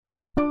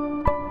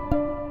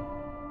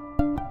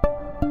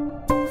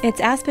It's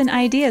Aspen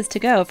Ideas to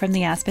Go from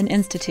the Aspen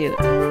Institute.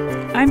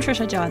 I'm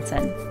Trisha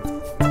Johnson.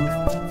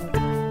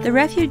 The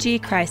refugee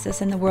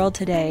crisis in the world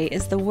today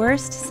is the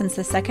worst since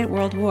the Second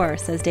World War,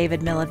 says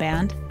David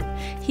Miliband.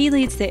 He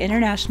leads the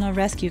International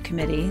Rescue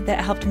Committee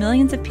that helped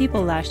millions of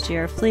people last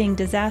year fleeing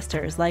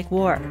disasters like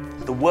war.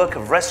 The work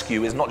of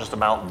rescue is not just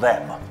about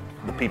them,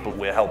 the people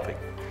we're helping.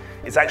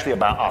 It's actually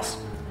about us.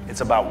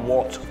 It's about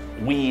what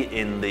we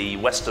in the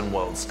Western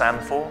world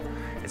stand for.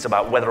 It's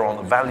about whether or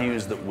not the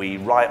values that we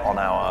write in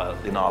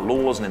our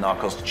laws and in our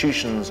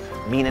constitutions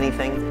mean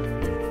anything.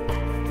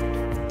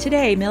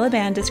 Today,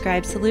 Miliband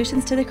describes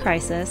solutions to the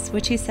crisis,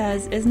 which he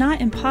says is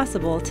not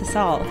impossible to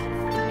solve.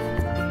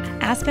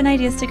 Aspen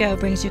Ideas to Go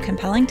brings you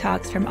compelling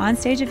talks from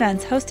onstage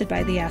events hosted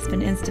by the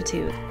Aspen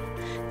Institute.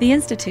 The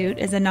Institute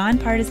is a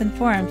nonpartisan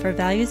forum for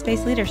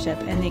values-based leadership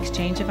and the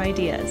exchange of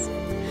ideas.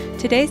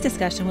 Today's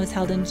discussion was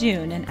held in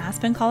June in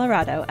Aspen,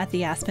 Colorado at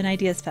the Aspen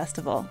Ideas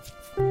Festival.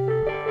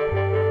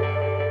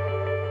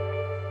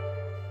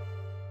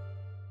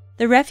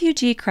 The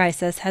refugee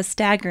crisis has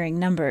staggering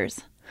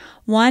numbers.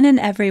 1 in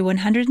every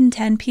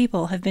 110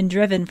 people have been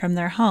driven from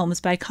their homes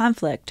by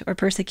conflict or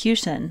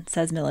persecution,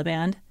 says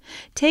Miliband.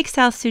 Take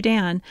South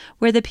Sudan,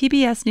 where the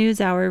PBS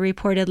NewsHour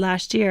reported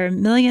last year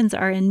millions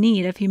are in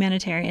need of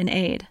humanitarian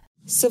aid.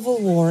 Civil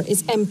war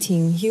is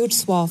emptying huge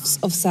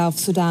swaths of South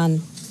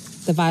Sudan.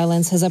 The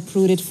violence has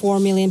uprooted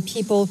 4 million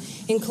people,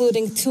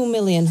 including 2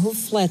 million who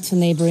fled to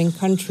neighboring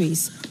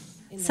countries.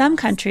 Some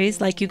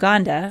countries, like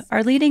Uganda,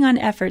 are leading on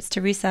efforts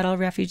to resettle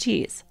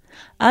refugees.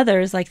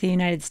 Others, like the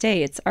United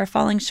States, are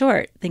falling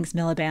short, thinks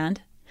Miliband.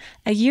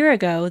 A year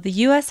ago, the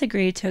U.S.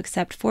 agreed to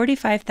accept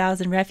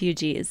 45,000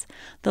 refugees,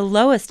 the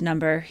lowest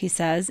number, he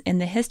says, in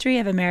the history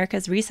of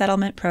America's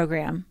resettlement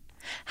program.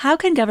 How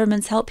can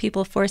governments help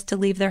people forced to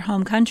leave their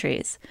home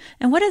countries?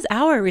 And what is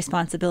our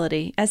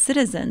responsibility as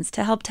citizens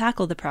to help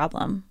tackle the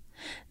problem?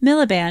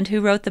 Miliband, who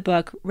wrote the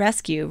book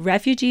Rescue,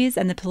 Refugees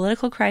and the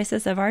Political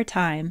Crisis of Our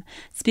Time,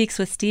 speaks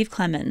with Steve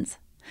Clemons.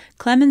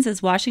 Clemons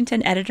is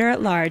Washington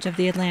editor-at-large of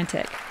The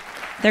Atlantic.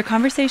 Their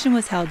conversation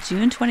was held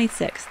June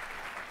 26th.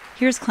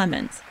 Here's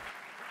Clemons.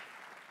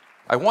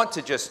 I want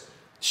to just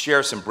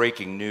share some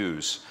breaking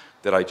news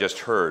that I just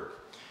heard,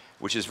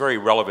 which is very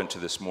relevant to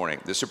this morning.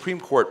 The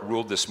Supreme Court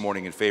ruled this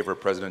morning in favor of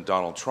President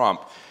Donald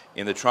Trump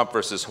in the Trump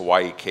versus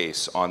Hawaii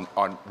case on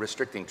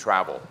restricting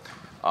travel.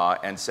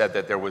 And said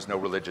that there was no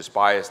religious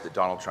bias, that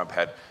Donald Trump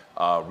had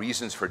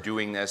reasons for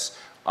doing this.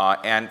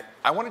 And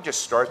I want to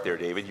just start there,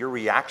 David. Your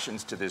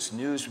reactions to this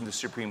news from the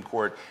Supreme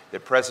Court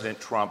that President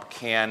Trump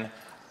can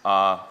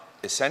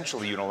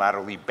essentially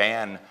unilaterally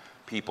ban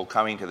people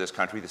coming to this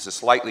country. This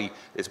is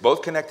it's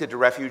both connected to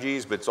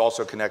refugees, but it's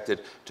also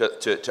connected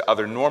to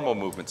other normal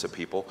movements of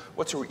people.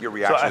 What's your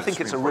reaction? So I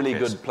think it's a really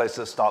good place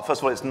to start.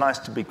 First of all, it's nice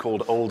to be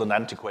called old and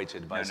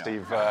antiquated by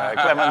Steve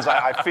Clemons.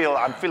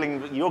 I'm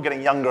feeling you're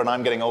getting younger and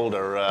I'm getting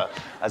older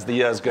as the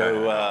years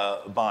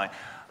go by.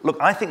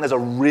 Look, I think there's a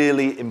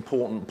really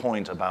important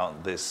point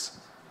about this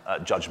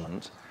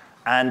judgment,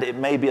 and it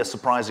may be a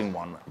surprising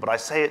one, but I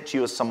say it to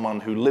you as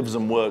someone who lives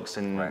and works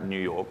in New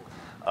York,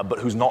 but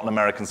who's not an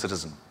American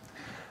citizen.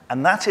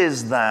 And that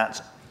is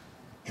that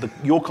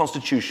your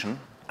Constitution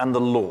and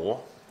the law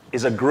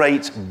is a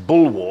great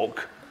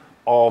bulwark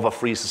of a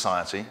free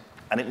society,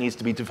 and it needs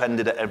to be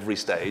defended at every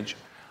stage.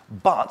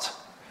 But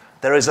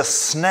there is a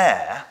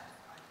snare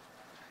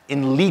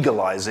in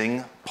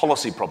legalizing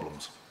policy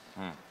problems.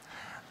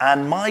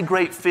 And my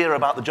great fear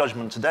about the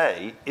judgment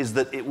today is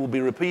that it will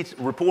be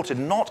reported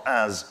not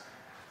as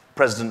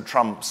President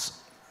Trump's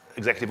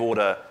executive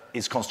order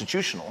is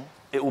constitutional,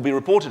 it will be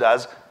reported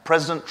as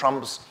President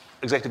Trump's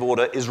executive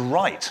order is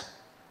right.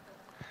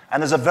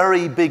 And there's a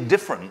very big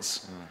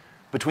difference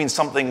between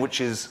something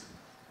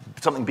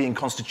being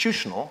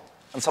constitutional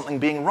and something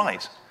being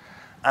right.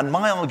 And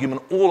my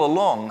argument all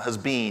along has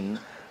been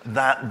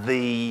that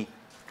the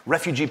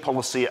refugee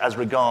policy as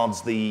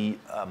regards the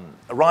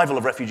arrival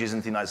of refugees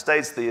into the United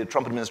States, the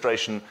Trump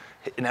administration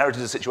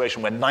inherited a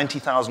situation where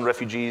 90,000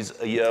 refugees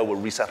a year were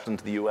resettled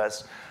into the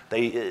US.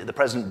 The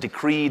president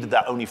decreed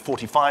that only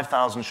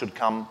 45,000 should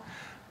come.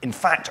 In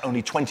fact,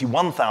 only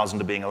 21,000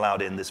 are being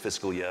allowed in this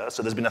fiscal year,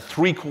 so there's been a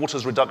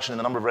 3/4 reduction in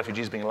the number of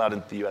refugees being allowed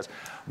into the US.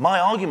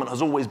 My argument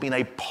has always been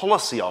a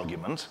policy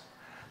argument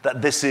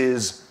that this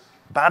is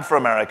bad for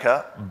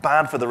America,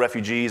 bad for the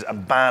refugees,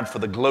 and bad for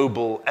the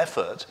global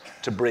effort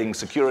to bring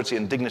security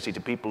and dignity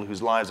to people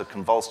whose lives are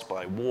convulsed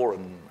by war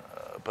and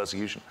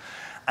persecution.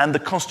 And the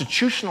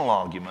constitutional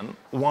argument,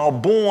 while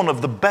born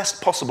of the best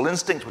possible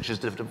instinct, which is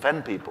to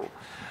defend people,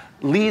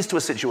 leads to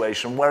a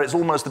situation where it's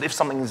almost that if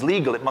something is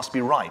legal, it must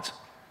be right.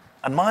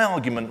 And my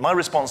argument, my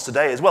response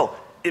today is, well,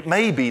 it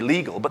may be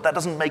legal, but that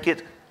doesn't make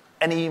it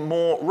any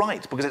more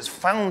right, because it's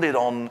founded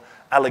on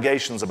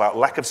allegations about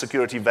lack of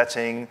security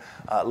vetting,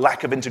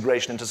 lack of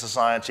integration into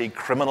society,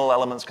 criminal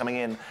elements coming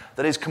in,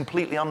 that is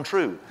completely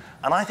untrue.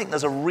 And I think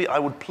there's I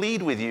would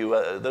plead with you,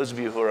 those of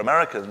you who are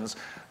Americans,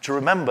 to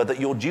remember that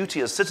your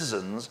duty as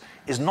citizens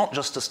is not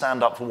just to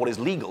stand up for what is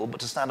legal, but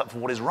to stand up for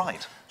what is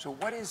right. So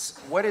what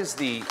is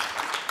the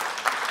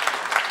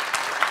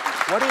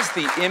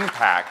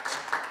impact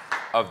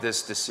of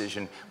this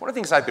decision, one of the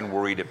things I've been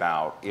worried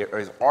about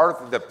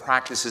are the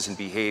practices and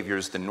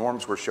behaviors, the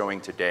norms we're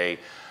showing today,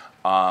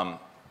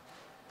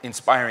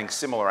 inspiring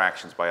similar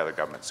actions by other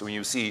governments. So when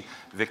you see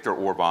Viktor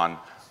Orban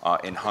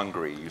in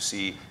Hungary, you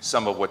see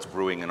some of what's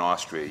brewing in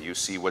Austria, you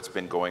see what's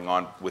been going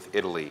on with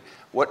Italy.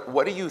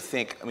 What do you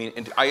think, I mean,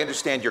 and I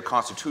understand your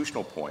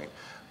constitutional point,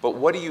 but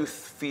what do you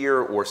fear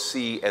or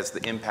see as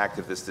the impact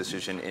of this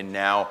decision in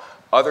now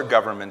other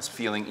governments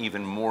feeling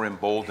even more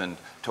emboldened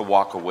to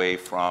walk away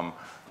from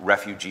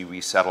refugee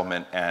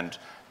resettlement and,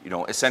 you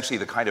know, essentially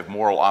the kind of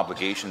moral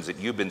obligations that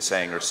you've been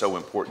saying are so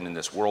important in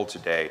this world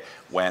today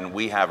when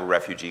we have a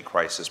refugee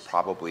crisis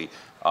probably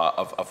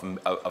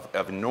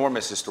of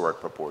enormous historic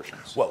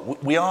proportions? Well,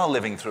 we are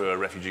living through a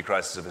refugee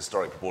crisis of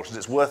historic proportions.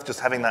 It's worth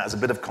just having that as a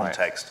bit of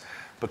context,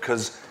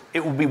 because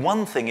it would be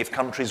one thing if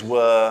countries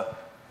were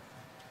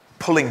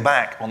pulling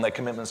back on their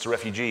commitments to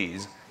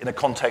refugees in a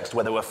context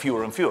where there were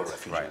fewer and fewer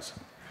refugees. Right.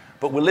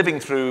 But we're living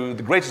through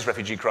the greatest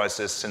refugee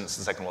crisis since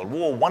the Second World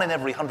War. 1 in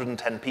every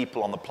 110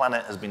 people on the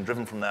planet has been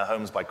driven from their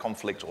homes by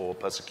conflict or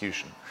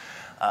persecution.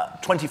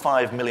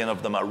 25 million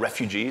of them are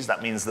refugees.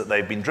 That means that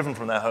they've been driven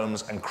from their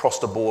homes and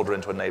crossed a border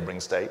into a neighboring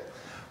state.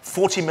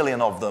 40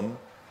 million of them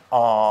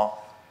are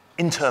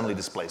internally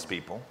displaced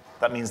people.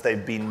 That means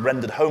they've been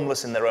rendered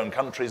homeless in their own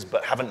countries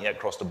but haven't yet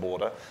crossed a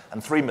border.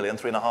 And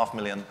 3.5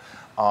 million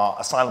are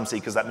asylum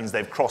seekers. That means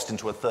they've crossed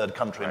into a third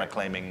country and are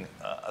claiming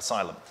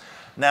asylum.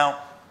 Now,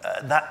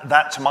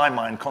 that, to my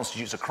mind,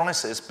 constitutes a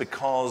crisis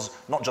because,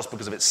 not just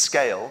because of its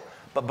scale,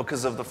 but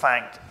because of the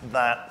fact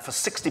that for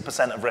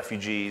 60% of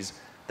refugees,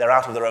 they're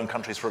out of their own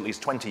countries for at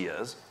least 20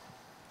 years.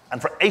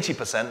 And for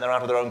 80%, they're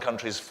out of their own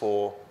countries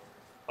for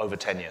over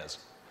 10 years.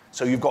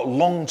 So you've got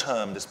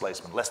long-term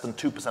displacement. Less than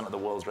 2% of the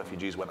world's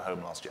refugees went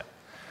home last year.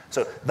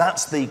 So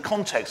that's the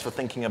context for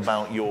thinking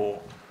about your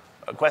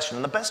question.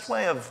 And the best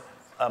way of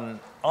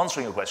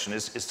answering your question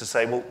is to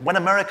say, well, when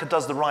America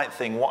does the right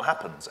thing, what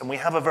happens? And we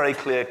have a very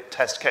clear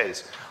test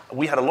case.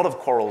 We had a lot of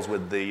quarrels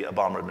with the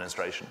Obama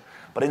administration.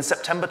 But in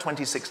September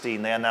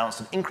 2016, they announced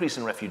an increase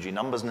in refugee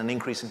numbers and an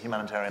increase in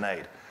humanitarian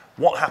aid.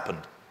 What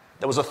happened?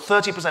 There was a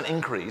 30%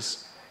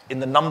 increase in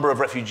the number of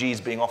refugees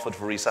being offered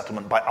for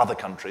resettlement by other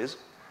countries,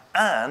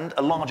 and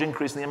a large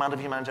increase in the amount of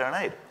humanitarian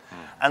aid.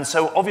 And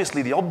so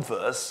obviously the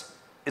obverse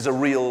is a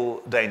real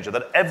danger,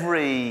 that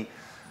every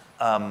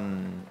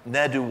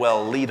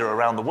ne'er-do-well leader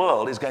around the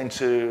world is going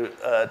to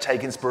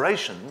take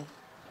inspiration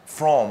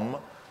from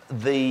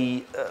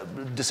the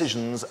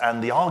decisions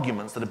and the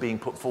arguments that are being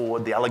put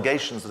forward, the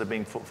allegations that are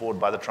being put forward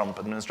by the Trump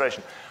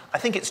administration. I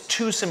think it's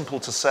too simple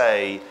to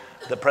say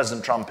that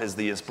President Trump is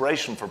the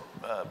inspiration for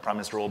Prime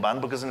Minister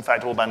Orban, because in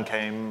fact Orban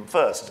came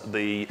first.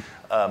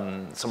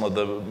 Some of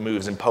the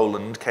moves in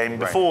Poland came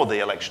before the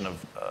election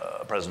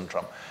of President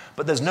Trump.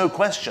 But there's no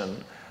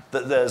question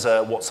that there's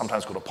what's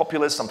sometimes called a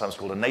populist, sometimes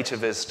called a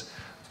nativist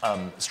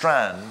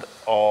strand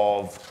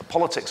of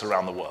politics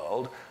around the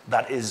world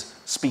that is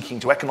speaking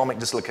to economic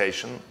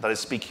dislocation, that is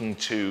speaking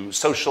to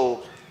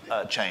social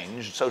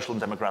change, social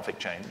and demographic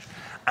change,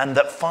 and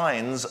that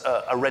finds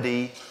a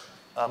ready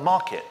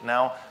market.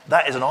 Now,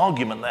 that is an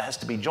argument that has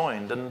to be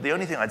joined, and the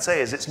only thing I'd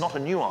say is it's not a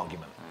new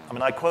argument. I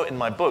mean, I quote in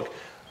my book,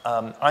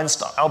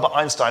 Albert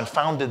Einstein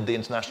founded the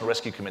International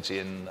Rescue Committee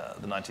in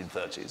the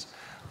 1930s.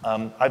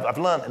 I've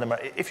learned in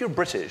America, if you're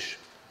British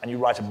and you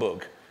write a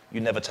book,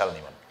 you never tell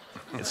anyone.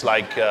 It's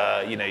like,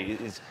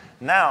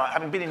 now,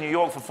 having been in New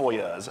York for 4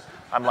 years,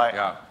 I'm like,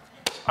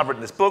 I've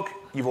written this book,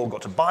 you've all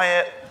got to buy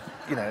it.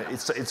 You know,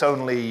 it's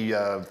only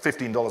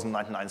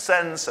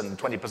 $15.99, and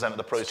 20% of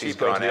the proceeds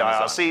go to the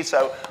IRC.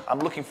 So I'm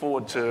looking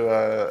forward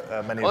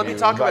to many of you. Let me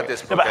talk about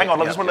this. No, but hang on,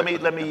 let me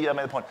make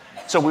the point.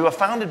 So we were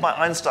founded by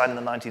Einstein in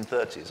the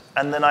 1930s,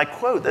 and then I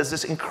quote, there's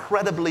this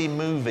incredibly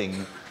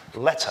moving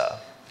letter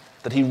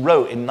that he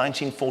wrote in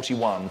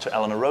 1941 to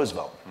Eleanor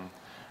Roosevelt.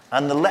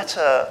 And the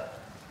letter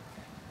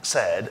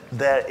said,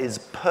 there is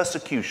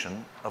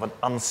persecution of an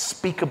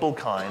unspeakable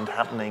kind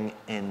happening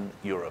in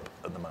Europe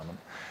at the moment.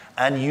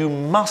 And you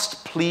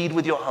must plead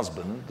with your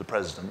husband, the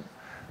president,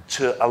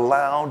 to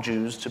allow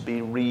Jews to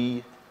be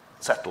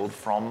resettled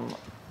from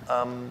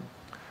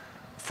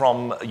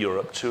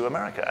Europe to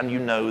America. And you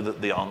know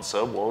that the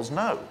answer was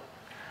no.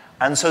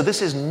 And so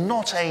this is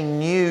not a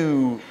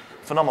new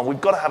phenomenon.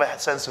 We've got to have a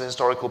sense of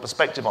historical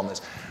perspective on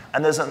this.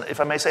 And there's,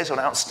 if I may say so, an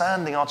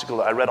outstanding article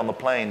that I read on the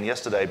plane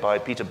yesterday by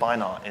Peter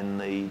Beinart in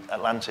the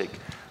Atlantic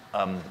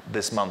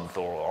this month,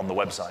 or on the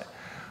website,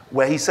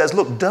 where he says,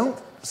 look,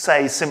 don't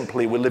say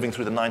simply we're living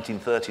through the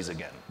 1930s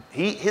again.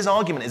 His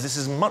argument is this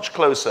is much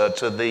closer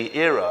to the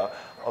era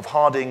of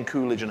Harding,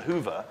 Coolidge, and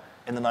Hoover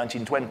in the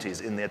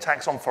 1920s, in the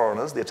attacks on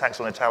foreigners, the attacks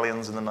on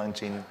Italians in the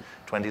 1920s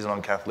and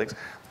on Catholics,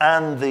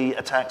 and the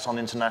attacks on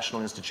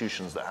international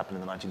institutions that happened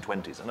in the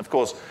 1920s. And of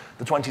course,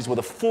 the 20s were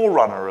the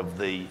forerunner of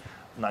the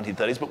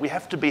 1930s, but we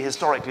have to be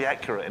historically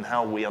accurate in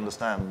how we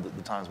understand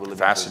the times we're living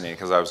through. Fascinating,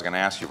 because I was going to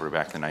ask you if we're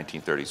back in the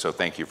 1930s, so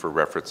thank you for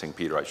referencing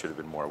Peter. I should have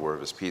been more aware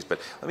of his piece. But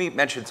let me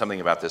mention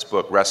something about this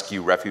book,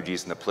 Rescue,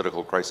 Refugees, and the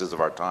Political Crisis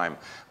of Our Time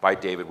by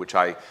David,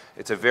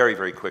 it's a very,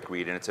 very quick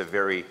read, and it's a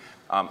very,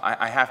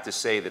 I have to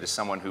say that as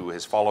someone who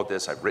has followed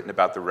this, I've written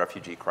about the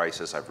refugee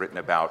crisis, I've written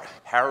about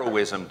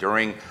heroism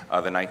during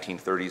the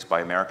 1930s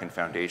by American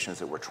foundations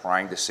that were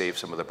trying to save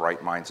some of the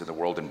bright minds in the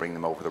world and bring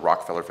them over. The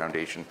Rockefeller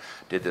Foundation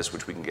did this,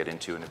 which we can get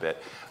into in a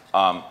bit.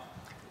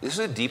 This is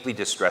a deeply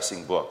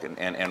distressing book,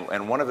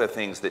 and one of the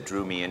things that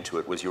drew me into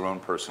it was your own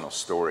personal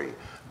story,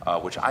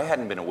 which I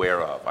hadn't been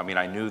aware of. I mean,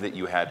 I knew that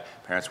you had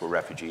parents who were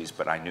refugees,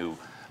 but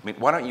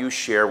why don't you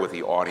share with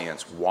the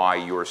audience why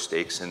your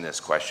stakes in this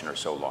question are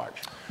so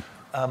large?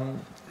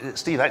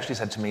 Steve actually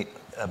said to me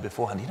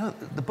beforehand, you know,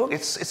 the book,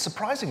 it's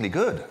surprisingly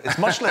good. It's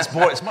much less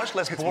boring. It's much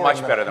less boring.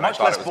 Much better than I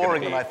thought it was much less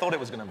boring than I thought it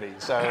was going to be.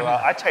 So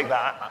I take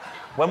that.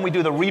 When we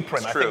do the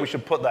reprint, I think we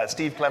should put that.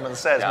 Steve Clemens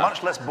says,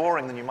 much less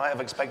boring than you might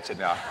have expected.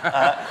 Yeah.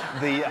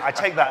 I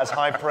take that as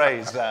high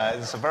praise.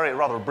 It's a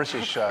rather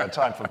British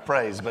type of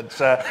praise. But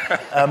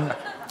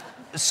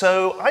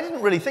so I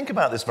didn't really think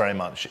about this very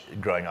much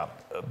growing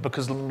up,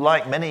 because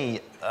like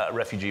many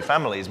refugee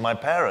families, my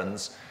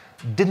parents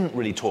didn't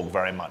really talk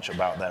very much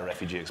about their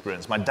refugee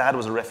experience. My dad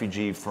was a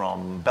refugee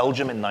from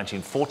Belgium in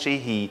 1940.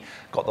 He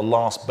got the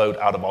last boat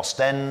out of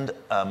Ostend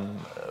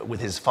with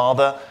his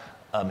father.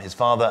 And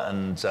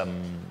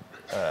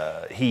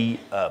he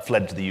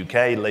fled to the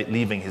UK,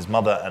 leaving his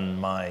mother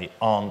and my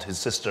aunt, his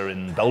sister,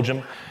 in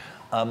Belgium.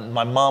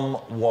 My mum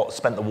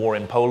spent the war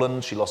in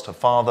Poland. She lost her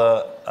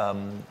father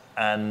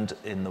and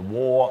in the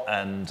war,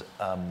 and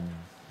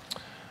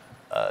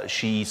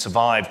she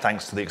survived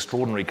thanks to the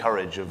extraordinary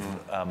courage of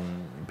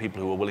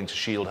people who were willing to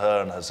shield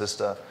her and her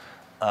sister.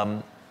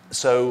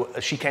 So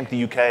she came to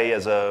the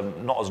UK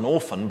not as an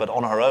orphan, but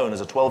on her own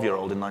as a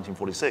 12-year-old in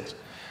 1946.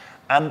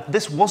 And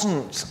this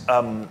wasn't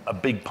a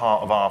big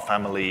part of our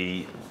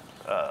family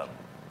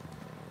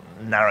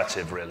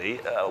narrative, really.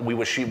 We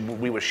were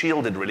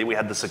shielded, really. We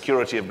had the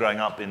security of growing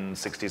up in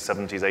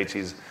 60s, 70s,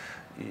 80s,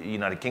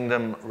 United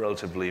Kingdom,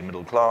 relatively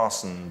middle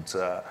class, and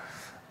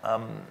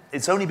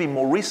it's only been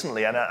more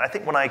recently, and I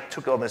think when I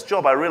took on this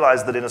job, I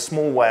realized that in a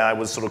small way I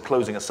was sort of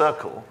closing a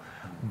circle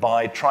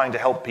by trying to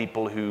help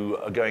people who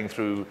are going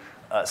through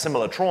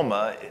similar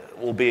trauma,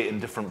 albeit in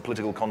different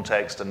political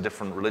context and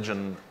different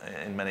religion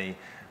in many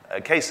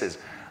cases.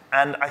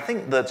 And I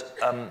think that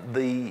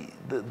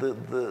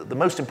the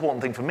most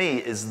important thing for me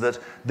is that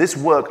this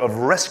work of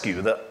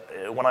rescue,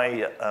 that when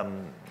I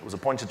was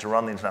appointed to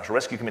run the International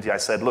Rescue Committee, I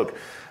said, look,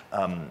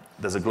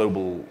 there's a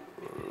global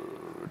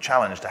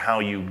challenge to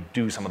how you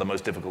do some of the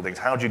most difficult things.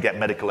 How do you get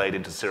medical aid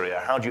into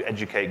Syria? How do you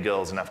educate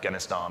girls in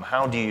Afghanistan?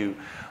 How do you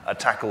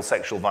tackle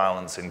sexual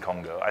violence in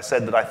Congo? I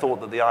said that I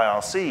thought that the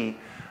IRC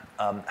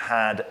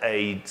had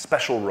a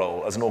special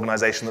role as an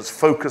organization that's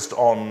focused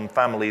on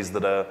families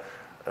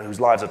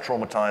whose lives are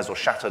traumatized or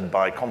shattered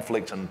by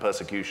conflict and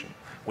persecution.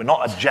 We're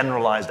not a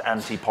generalized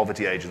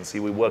anti-poverty agency.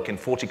 We work in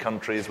 40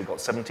 countries. We've got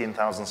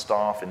 17,000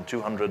 staff in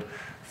 200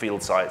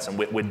 field sites, and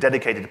we're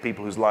dedicated to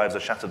people whose lives are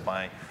shattered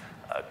by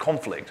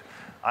conflict.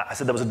 I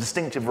said there was a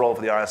distinctive role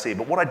for the IRC,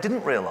 but what I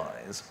didn't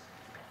realize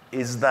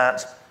is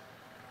that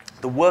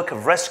the work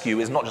of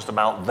rescue is not just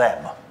about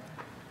them,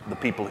 the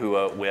people who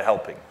we're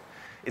helping.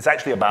 It's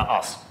actually about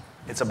us.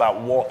 It's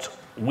about what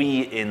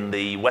we in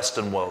the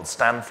Western world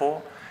stand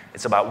for.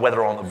 It's about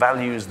whether or not the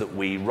values that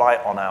we write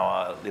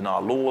in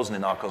our laws and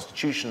in our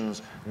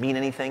constitutions mean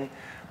anything.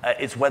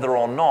 It's whether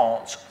or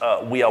not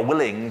we are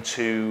willing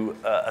to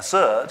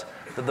assert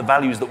that the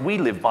values that we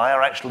live by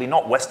are actually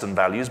not Western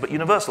values, but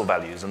universal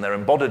values, and they're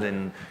embodied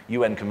in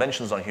UN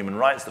conventions on human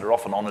rights that are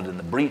often honored in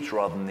the breach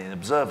rather than in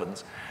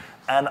observance.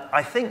 And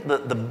I think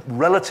that the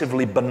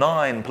relatively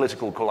benign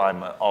political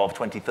climate of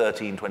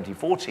 2013,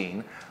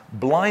 2014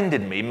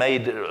 blinded me,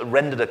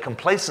 rendered a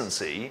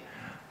complacency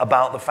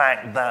about the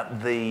fact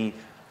that the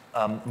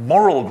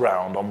moral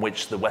ground on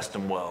which the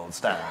Western world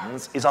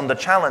stands is under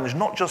challenge,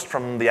 not just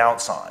from the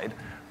outside,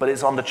 but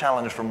it's under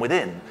challenge from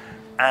within.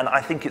 And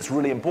I think it's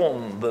really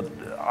important that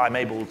I'm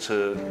able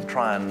to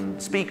try and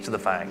speak to the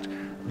fact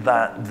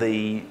that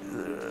the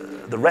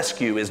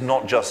rescue is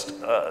not just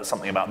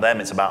something about them,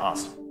 it's about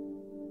us.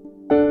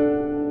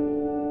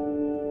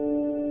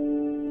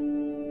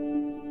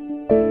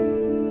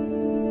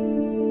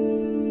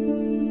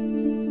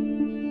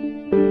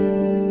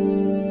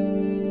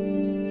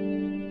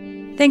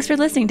 Thanks for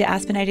listening to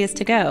Aspen Ideas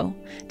to Go.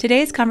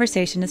 Today's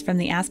conversation is from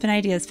the Aspen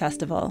Ideas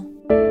Festival.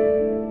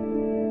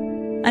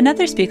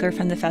 Another speaker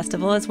from the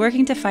festival is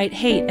working to fight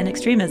hate and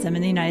extremism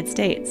in the United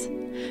States.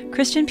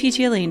 Christian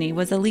Picciolini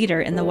was a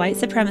leader in the white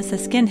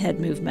supremacist skinhead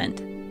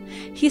movement.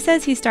 He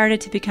says he started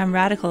to become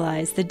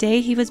radicalized the day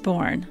he was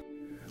born.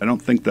 I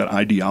don't think that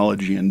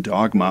ideology and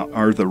dogma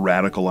are the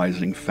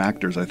radicalizing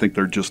factors. I think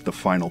they're just the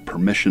final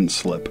permission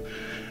slip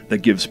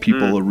that gives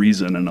people a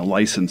reason and a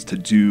license to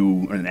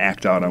do and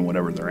act out on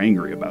whatever they're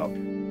angry about.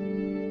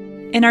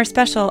 In our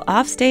special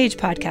Offstage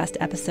podcast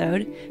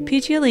episode,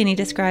 Picciolini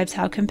describes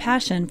how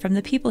compassion from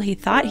the people he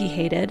thought he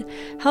hated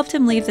helped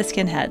him leave the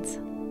skinheads.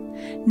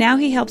 Now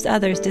he helps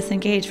others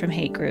disengage from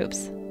hate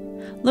groups.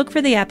 Look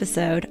for the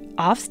episode,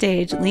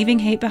 Offstage Leaving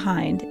Hate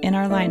Behind, in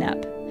our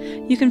lineup.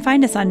 You can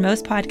find us on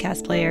most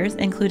podcast players,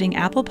 including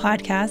Apple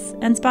Podcasts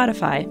and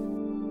Spotify.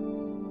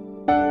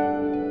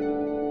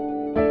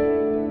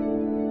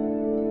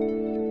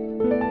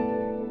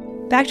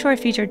 Back to our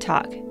featured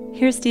talk.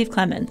 Here's Steve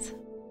Clemens.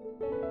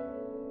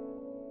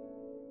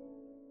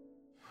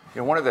 You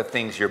know, one of the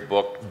things your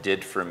book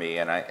did for me,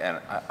 and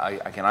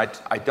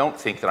I don't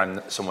think that I'm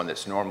someone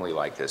that's normally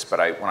like this, but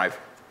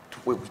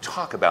we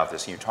talk about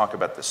this, and you talk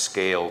about the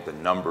scale, the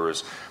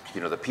numbers,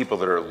 you know, the people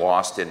that are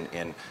lost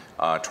in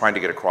trying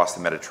to get across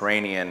the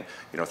Mediterranean.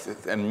 You know,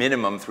 a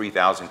minimum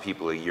 3,000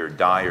 people a year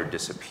die or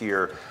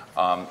disappear.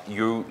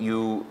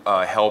 You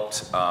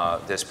helped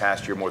this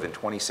past year more than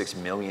 26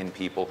 million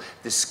people.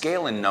 The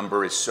scale and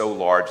number is so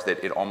large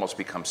that it almost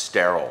becomes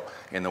sterile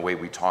in the way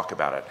we talk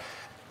about it.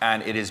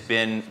 And it has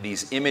been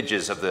these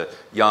images of the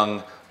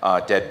young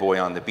dead boy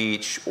on the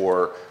beach,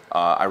 or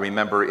I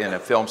remember in a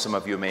film some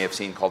of you may have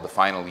seen called The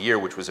Final Year,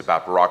 which was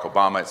about Barack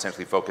Obama,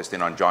 essentially focused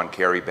in on John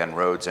Kerry, Ben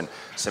Rhodes, and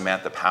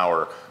Samantha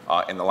Power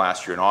in the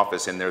last year in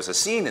office. And there's a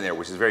scene in there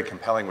which is very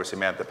compelling where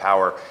Samantha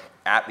Power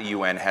at the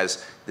UN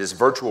has this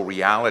virtual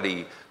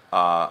reality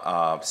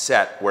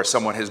set where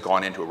someone has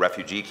gone into a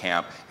refugee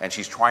camp and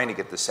she's trying to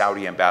get the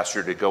Saudi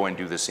ambassador to go and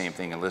do the same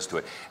thing and listen to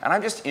it. And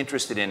I'm just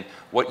interested in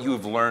what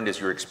you've learned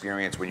as your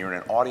experience when you're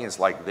in an audience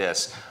like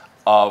this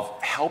of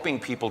helping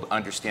people to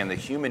understand the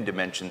human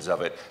dimensions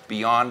of it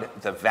beyond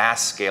the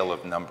vast scale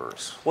of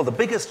numbers. Well, the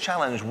biggest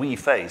challenge we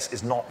face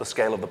is not the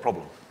scale of the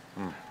problem.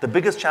 The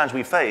biggest challenge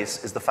we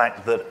face is the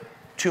fact that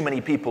too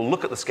many people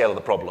look at the scale of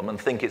the problem and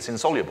think it's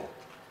insoluble.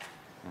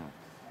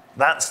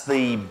 That's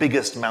the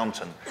biggest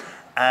mountain.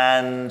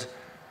 And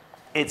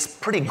it's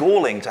pretty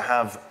galling to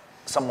have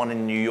someone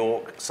in New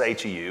York say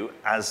to you,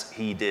 as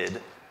he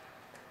did,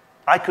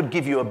 I could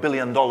give you $1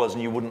 billion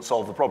and you wouldn't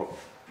solve the problem,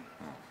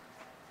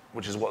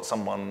 which is what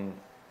someone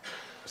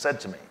said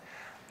to me.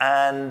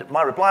 And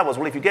my reply was,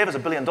 well, if you gave us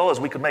 $1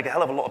 billion, we could make a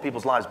hell of a lot of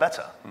people's lives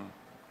better.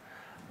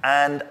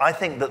 And I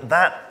think that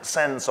that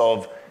sense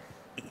of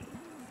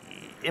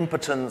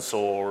impotence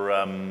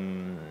or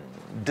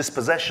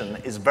dispossession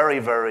is very,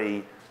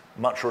 very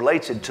much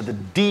related to the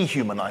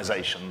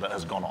dehumanization that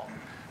has gone on.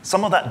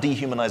 Some of that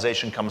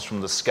dehumanization comes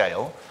from the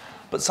scale,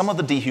 but some of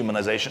the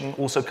dehumanization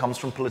also comes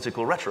from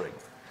political rhetoric.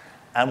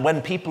 And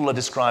when people are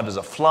described as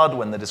a flood,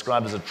 when they're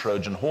described as a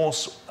Trojan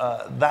horse,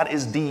 that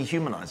is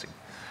dehumanizing.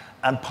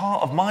 And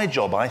part of my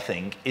job, I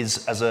think,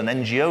 is as an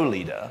NGO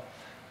leader,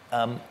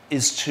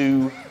 is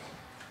to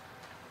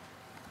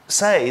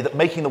say that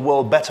making the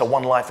world better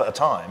one life at a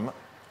time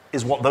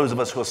is what those of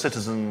us who are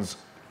citizens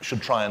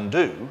should try and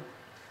do,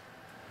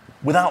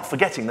 without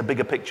forgetting the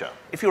bigger picture.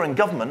 If you're in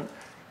government,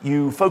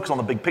 you focus on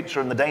the big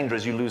picture, and the danger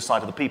is you lose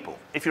sight of the people.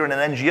 If you're in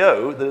an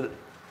NGO,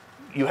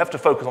 you have to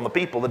focus on the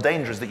people. The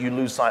danger is that you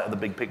lose sight of the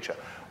big picture.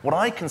 What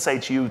I can say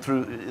to you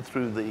through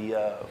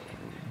the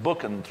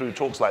book and through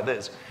talks like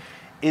this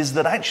is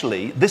that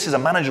actually this is a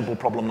manageable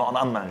problem, not an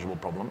unmanageable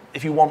problem.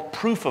 If you want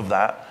proof of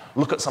that,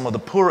 look at some of the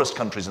poorest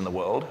countries in the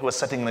world who are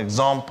setting an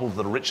example to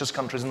the richest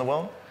countries in the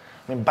world.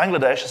 I mean,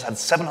 Bangladesh has had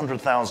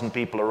 700,000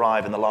 people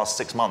arrive in the last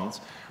 6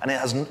 months, and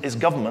its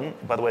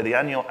government, by the way, the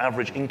annual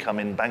average income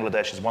in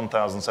Bangladesh is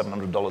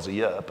 $1,700 a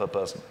year per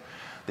person.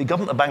 The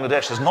government of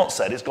Bangladesh has not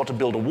said it's got to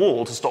build a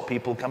wall to stop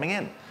people coming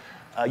in.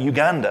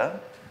 Uganda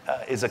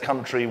is a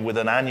country with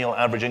an annual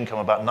average income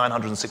of about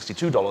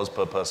 $962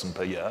 per person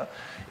per year.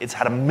 It's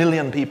had 1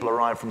 million people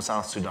arrive from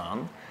South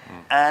Sudan,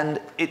 and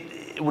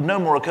it would no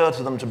more occur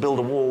to them to build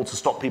a wall to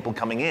stop people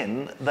coming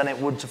in than it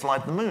would to fly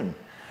to the moon.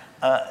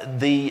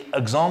 The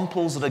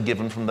examples that are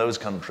given from those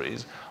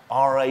countries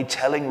are a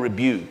telling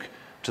rebuke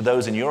to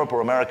those in Europe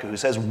or America who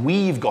says,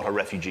 we've got a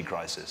refugee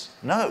crisis.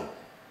 No.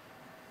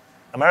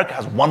 America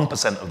has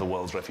 1% of the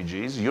world's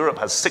refugees. Europe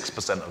has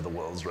 6% of the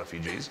world's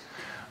refugees.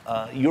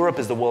 Europe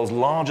is the world's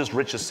largest,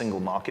 richest single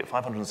market,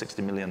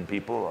 560 million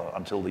people,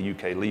 until the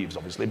UK leaves,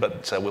 obviously,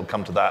 but we'll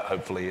come to that,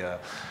 hopefully,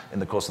 in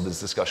the course of this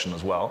discussion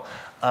as well.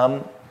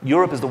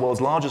 Europe is the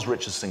world's largest,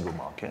 richest single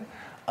market.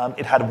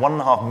 It had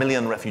 1.5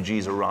 million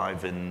refugees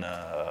arrive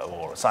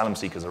or asylum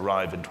seekers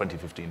arrive in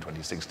 2015,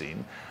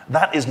 2016.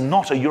 That is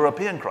not a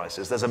European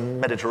crisis. There's a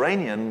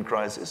Mediterranean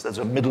crisis. There's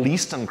a Middle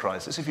Eastern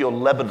crisis. If you're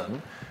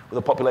Lebanon, with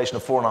a population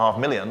of 4.5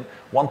 million,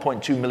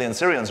 1.2 million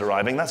Syrians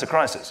arriving, that's a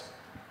crisis.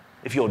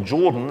 If you're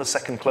Jordan, the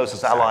second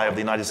closest ally of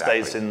the United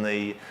States in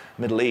the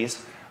Middle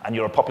East, and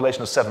you're a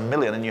population of 7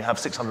 million, and you have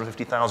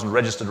 650,000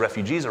 registered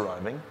refugees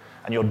arriving,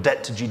 and your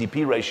debt to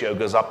GDP ratio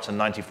goes up to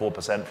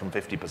 94% from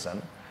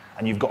 50%,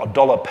 and you've got a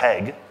dollar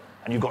peg,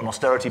 and you've got an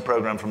austerity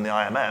program from the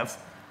IMF,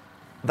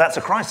 that's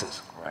a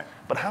crisis. Right.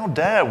 But how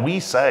dare we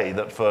say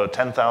that for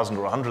 10,000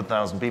 or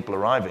 100,000 people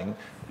arriving,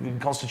 it can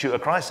constitute a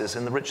crisis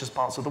in the richest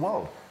parts of the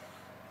world?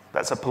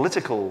 That's a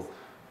political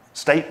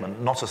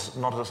statement, not a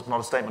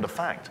statement of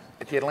fact.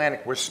 At The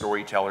Atlantic, we're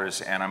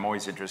storytellers, and I'm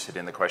always interested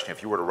in the question,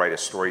 if you were to write a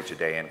story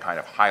today and kind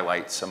of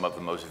highlight some of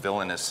the most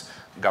villainous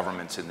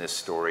governments in this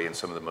story and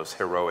some of the most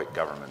heroic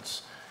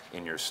governments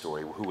in your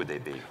story, who would they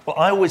be? Well,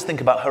 I always think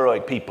about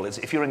heroic people.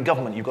 If you're in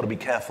government, you've got to be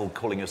careful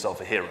calling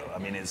yourself a hero. I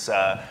mean,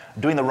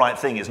 doing the right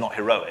thing is not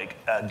heroic.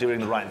 Doing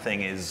the right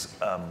thing is,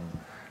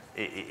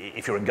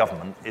 if you're in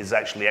government, is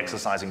actually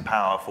exercising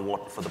power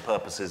for the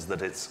purposes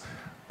that it's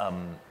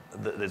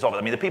offered.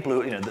 I mean, the people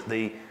who,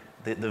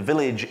 the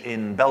village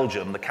in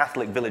Belgium, the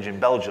Catholic village in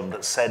Belgium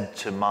that said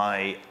to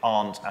my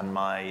aunt and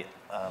my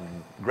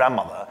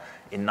grandmother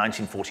in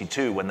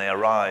 1942 when they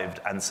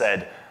arrived and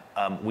said,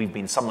 we've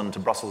been summoned to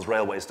Brussels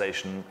railway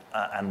station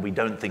and we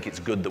don't think it's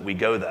good that we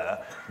go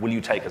there. Will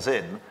you take us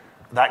in?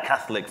 That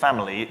Catholic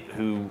family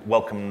who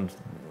welcomed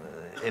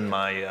in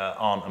my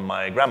aunt and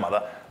my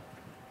grandmother,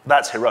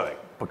 that's heroic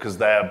because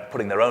they're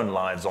putting their own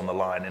lives on the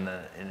line in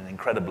an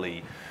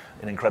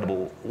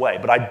incredible way.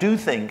 But I do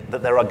think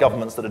that there are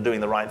governments that are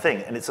doing the right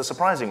thing. And it's a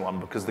surprising one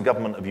because the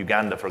government of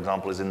Uganda, for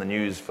example, is in the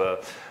news for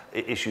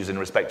issues in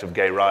respect of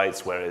gay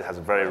rights where it has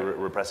a very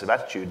repressive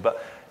attitude.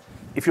 But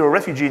if you're a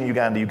refugee in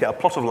Uganda, you get a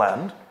plot of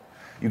land,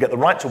 you get the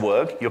right to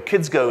work, your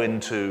kids go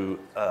into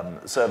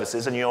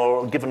services, and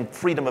you're given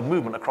freedom of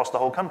movement across the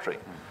whole country.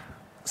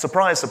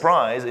 Surprise,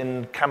 surprise,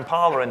 in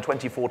Kampala in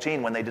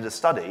 2014, when they did a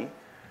study,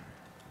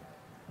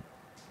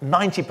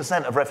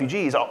 90% of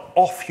refugees are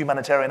off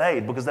humanitarian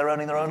aid because they're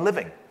earning their own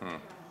living.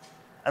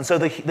 And so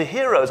the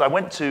heroes, I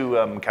went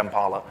to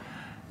Kampala,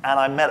 and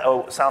I met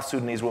a South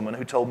Sudanese woman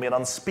who told me an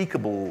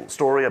unspeakable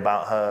story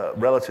about her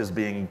relatives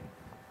being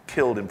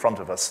killed in front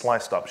of her,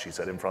 sliced up, she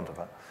said, in front of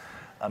her.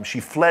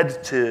 She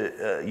fled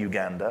to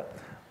Uganda.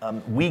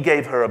 We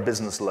gave her a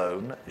business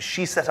loan.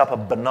 She set up a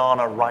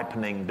banana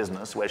ripening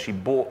business where she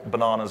bought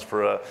bananas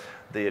for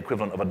the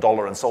equivalent of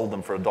 $1 and sold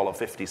them for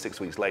 $1.50 6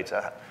 weeks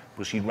later.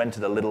 Well, she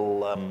rented a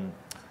little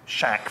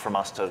shack from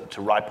us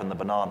to ripen the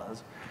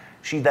bananas.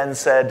 She then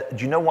said,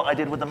 do you know what I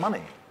did with the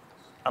money?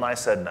 And I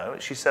said, no.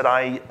 She said,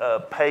 I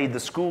paid the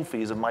school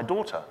fees of my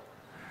daughter.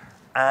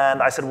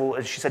 And I said,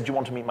 well, she said, do you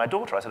want to meet my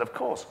daughter? I said, of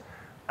course.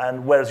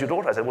 And where's your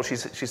daughter? I said, well,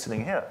 she's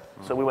sitting here.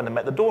 So we went and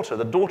met the daughter.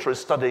 The daughter is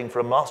studying for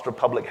a Master of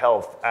Public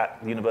Health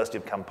at the University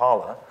of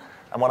Kampala.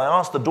 And when I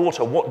asked the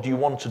daughter, what do you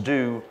want to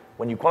do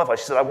when you qualify?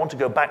 She said, I want to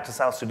go back to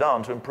South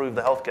Sudan to improve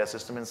the healthcare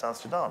system in South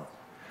Sudan.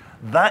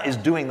 That is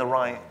doing the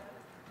right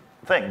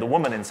thing. The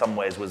woman, in some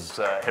ways, was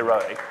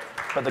heroic.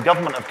 But the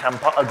government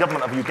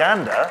of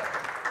Uganda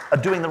are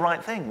doing the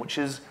right thing, which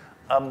is,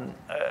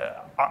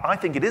 I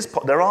think it is,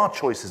 there are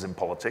choices in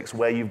politics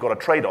where you've got a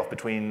trade-off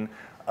between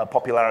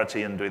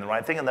popularity and doing the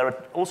right thing, and there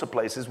are also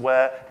places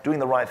where doing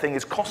the right thing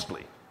is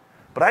costly.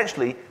 But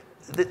actually,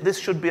 this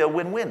should be a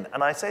win-win.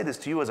 And I say this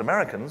to you as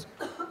Americans,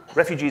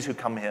 refugees who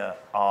come here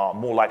are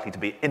more likely to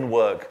be in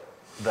work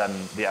than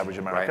the average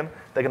American. Right.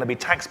 They're going to be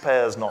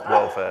taxpayers, not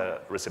welfare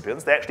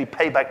recipients. They actually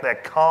pay back their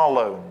car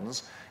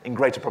loans in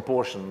greater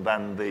proportion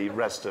than the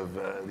rest of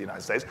the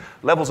United States.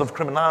 Levels of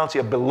criminality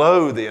are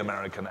below the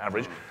American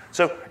average.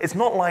 So it's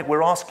not like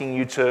we're asking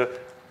you to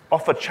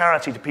offer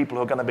charity to people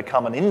who are going to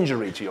become an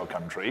injury to your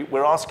country.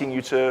 We're asking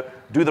you to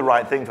do the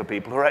right thing for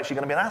people who are actually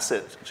going to be an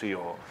asset to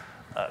your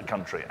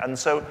country. And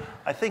so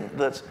I think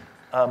that,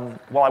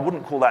 while I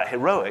wouldn't call that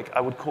heroic,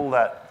 I would call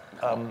that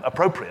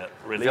appropriate,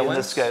 really. Villains? In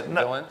this scale.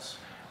 No. Villains?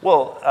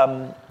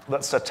 Well,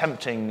 that's a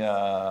tempting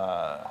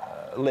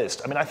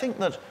list. I mean, I think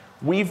that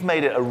we've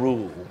made it a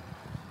rule.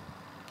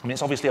 I mean,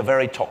 it's obviously a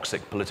very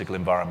toxic political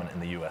environment in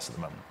the US at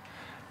the moment.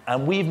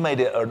 And we've made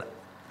it an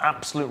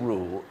absolute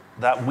rule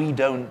that we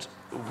don't,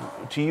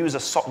 to use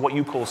what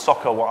you call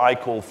soccer, what I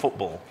call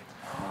football.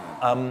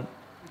 I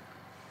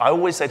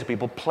always say to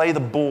people, play the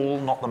ball,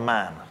 not the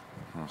man.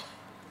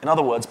 In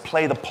other words,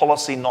 play the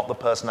policy, not the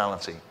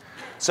personality.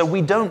 So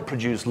we don't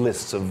produce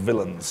lists of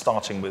villains,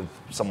 starting with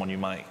someone you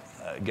might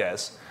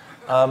guess,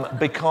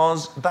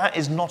 because that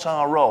is not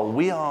our role.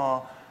 We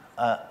are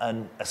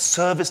a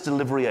service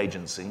delivery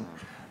agency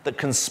that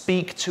can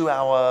speak to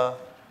our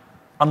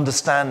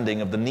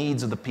understanding of the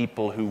needs of the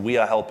people who we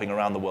are helping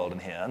around the world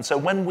and here. And so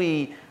when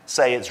we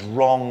say it's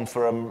wrong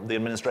for the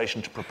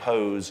administration to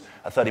propose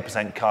a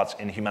 30% cut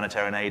in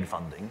humanitarian aid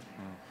funding,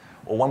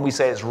 or when we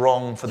say it's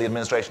wrong for the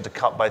administration to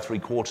cut by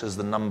 3/4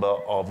 the number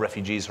of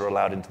refugees who are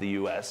allowed into the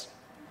US,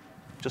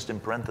 just in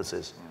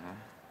parentheses,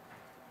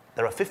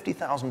 there are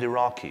 50,000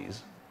 Iraqis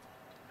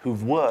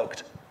who've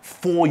worked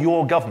for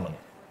your government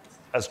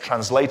as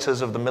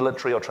translators of the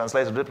military or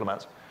translators of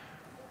diplomats,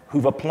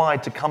 who've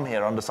applied to come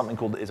here under something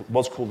called, it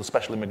was called the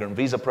Special Immigrant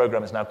Visa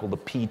Program, it's now called the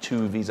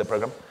P2 Visa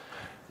Program.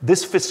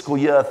 This fiscal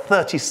year,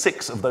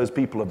 36 of those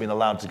people have been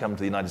allowed to come to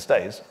the United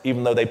States,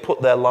 even though they put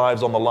their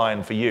lives on the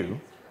line for you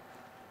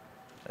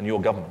and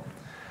your government.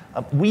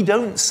 We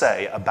don't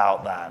say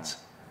about that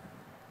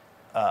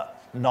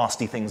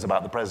nasty things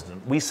about the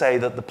president. We say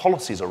that the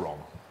policies are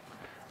wrong.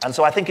 And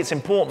so I think it's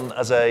important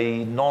as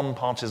a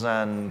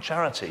non-partisan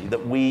charity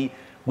that we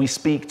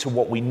speak to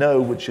what we know,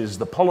 which is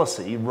the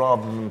policy,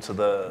 rather than to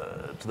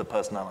the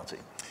personality.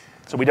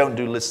 So we don't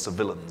do lists of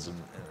villains.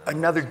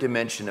 Another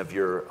dimension of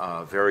your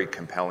very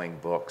compelling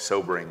book,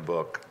 sobering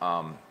book,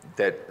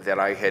 that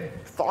I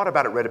had thought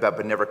about it, read about,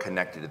 but never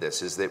connected to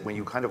this, is that when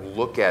you kind of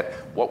look at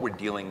what we're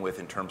dealing with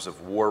in terms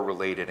of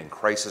war-related and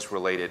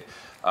crisis-related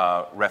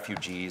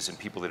refugees and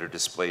people that are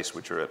displaced,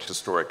 which are at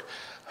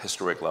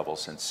historic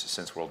levels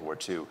since World War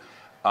II,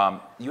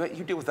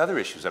 you deal with other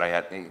issues that I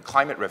had,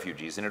 climate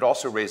refugees, and it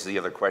also raises the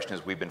other question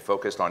as we've been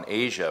focused on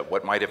Asia,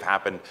 what might have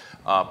happened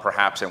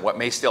perhaps, and what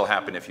may still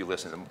happen if you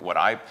listen to what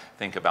I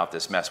think about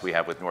this mess we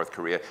have with North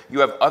Korea. You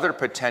have other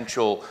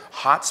potential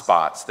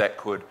hotspots that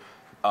could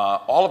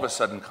all of a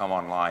sudden come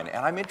online,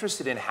 and I'm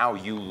interested in how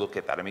you look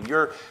at that. I mean,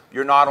 you're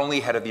not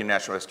only head of the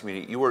international rescue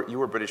community, you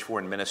were British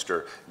foreign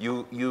minister.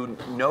 You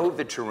know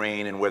the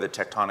terrain and where the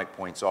tectonic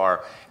points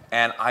are,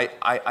 and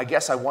I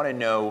guess I want to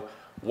know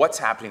what's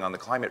happening on the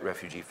climate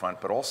refugee front,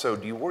 but also,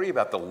 do you worry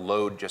about the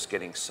load just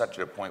getting such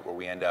at a point where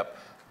we end up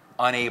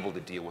unable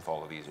to deal with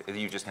all of these?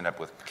 You just end up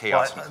with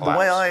chaos and collapse. The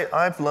way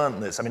I've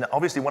learned this, I mean,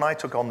 obviously when I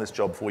took on this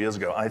job 4 years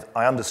ago,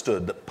 I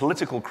understood that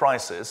political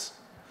crisis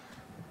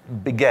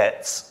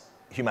begets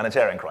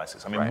humanitarian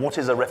crisis. I mean, What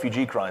is a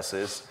refugee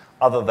crisis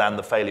other than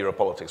the failure of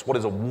politics? What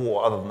is a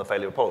war other than the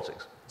failure of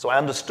politics? So I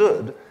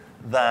understood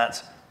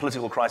that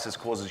political crisis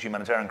causes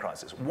humanitarian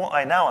crisis. What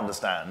I now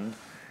understand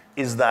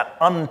is that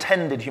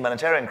untended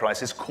humanitarian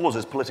crisis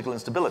causes political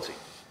instability.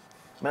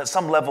 I mean, at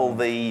some level,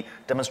 the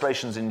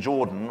demonstrations in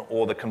Jordan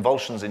or the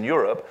convulsions in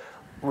Europe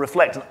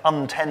reflect an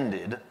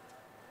untended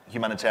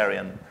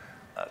humanitarian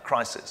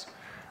crisis.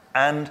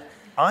 And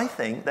I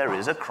think there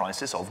is a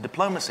crisis of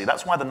diplomacy.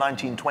 That's why the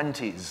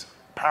 1920s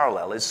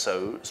parallel is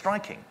so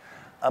striking.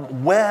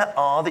 Where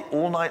are the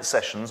all-night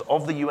sessions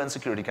of the UN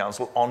Security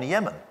Council on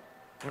Yemen?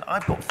 I mean,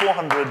 I've got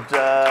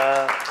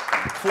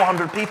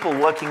 400 people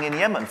working in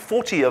Yemen.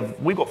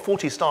 We've got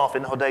 40 staff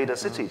in Hodeidah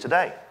city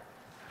today.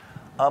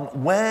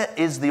 Where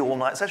is the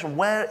all-night session?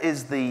 Where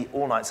is the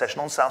all-night session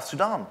on South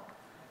Sudan?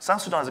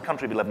 South Sudan is a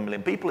country of 11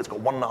 million people. It's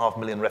got 1.5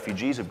 million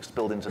refugees who've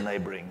spilled into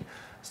neighboring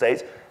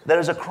states. There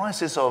is a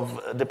crisis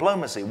of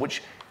diplomacy,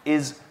 which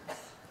is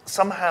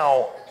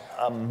somehow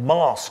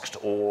masked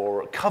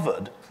or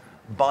covered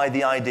by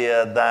the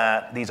idea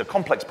that these are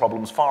complex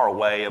problems far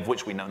away of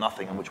which we know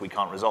nothing and which we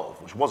can't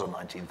resolve, which was a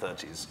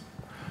 1930s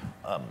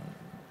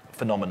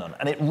phenomenon.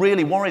 And it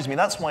really worries me.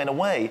 That's why, in a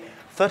way,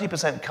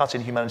 30% cut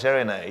in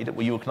humanitarian aid,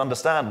 well, you can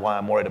understand why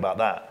I'm worried about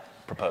that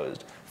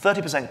proposed,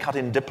 30% cut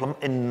in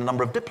the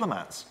number of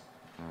diplomats.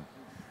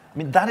 I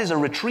mean, that is a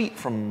retreat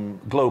from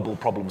global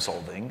problem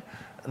solving.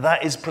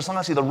 That is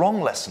precisely the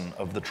wrong lesson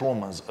of the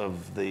traumas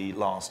of the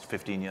last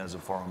 15 years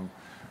of foreign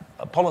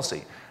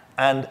policy.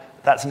 And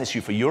that's an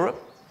issue for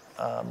Europe.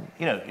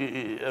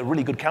 A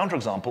really good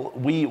counterexample,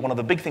 one of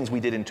the big things we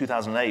did in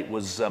 2008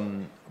 was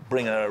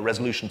bring a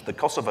resolution to the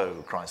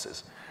Kosovo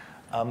crisis.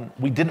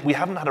 We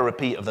haven't had a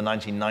repeat of the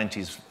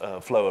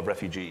 1990s flow of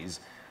refugees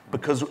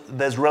because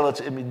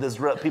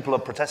people are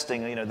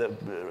protesting,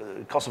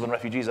 the Kosovan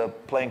refugees are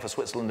playing for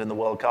Switzerland in the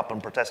World Cup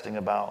and protesting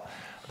about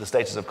the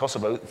status of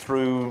Kosovo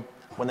through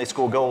when they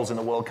score goals in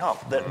the World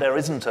Cup. There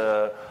isn't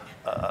a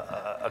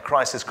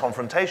crisis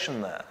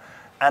confrontation there.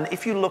 And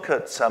if you look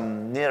at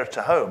near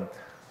to home,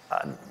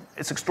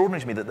 it's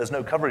extraordinary to me that there's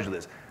no coverage of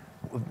this.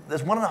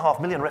 There's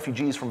 1.5 million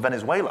refugees from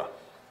Venezuela.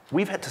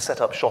 We've had to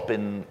set up shop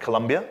in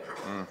Colombia.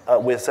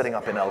 We're setting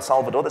up in El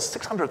Salvador. There's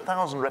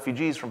 600,000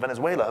 refugees from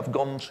Venezuela have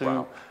gone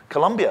to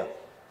Colombia,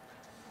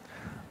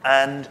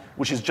 and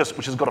which has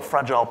got a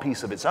fragile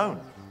piece of its own.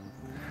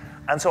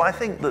 And so I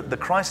think that the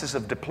crisis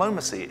of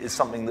diplomacy is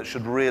something that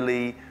should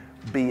really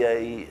be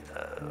a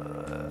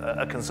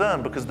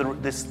concern, because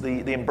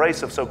the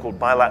embrace of so-called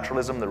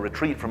bilateralism, the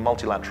retreat from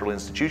multilateral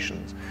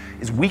institutions,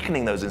 is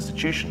weakening those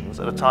institutions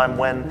at a time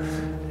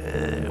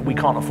when we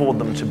can't afford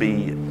them to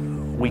be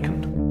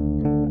weakened.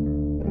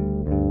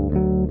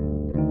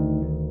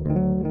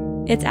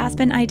 It's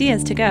Aspen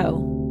Ideas to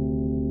Go.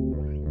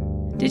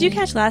 Did you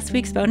catch last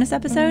week's bonus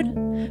episode?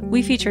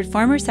 We featured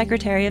former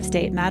Secretary of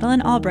State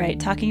Madeleine Albright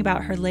talking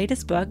about her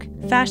latest book,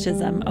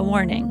 Fascism, A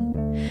Warning.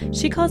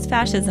 She calls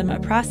fascism a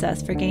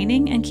process for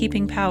gaining and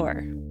keeping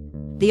power.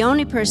 The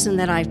only person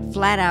that I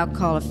flat out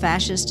call a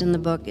fascist in the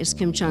book is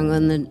Kim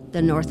Jong-un,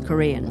 the North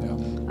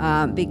Korean,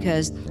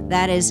 because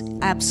that is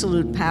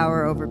absolute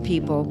power over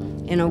people,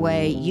 in a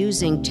way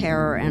using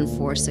terror and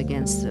force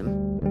against them.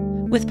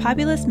 With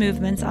populist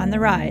movements on the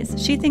rise,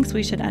 she thinks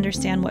we should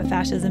understand what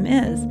fascism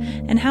is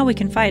and how we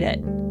can fight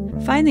it.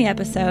 Find the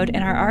episode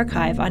in our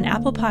archive on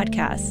Apple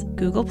Podcasts,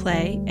 Google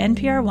Play,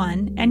 NPR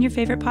One, and your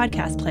favorite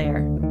podcast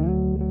player.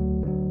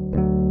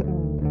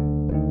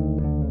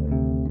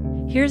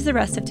 Here's the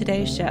rest of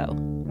today's show.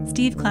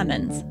 Steve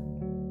Clemens.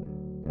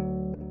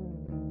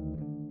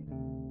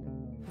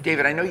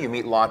 David, I know you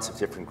meet lots of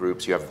different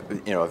groups. You have,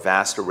 a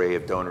vast array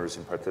of donors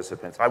and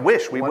participants. I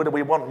wish we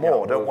want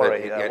more. Don't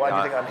worry. Why do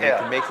you think I'm here?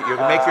 You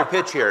can make your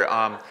pitch here.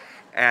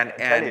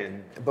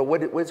 But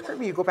what's great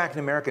when you go back in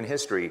American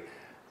history,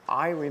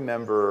 I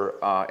remember,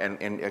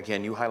 and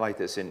again, you highlight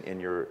this in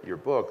your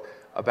book,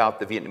 about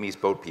the Vietnamese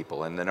boat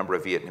people and the number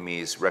of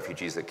Vietnamese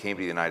refugees that came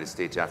to the United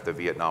States after the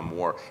Vietnam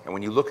War. And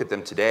when you look at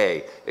them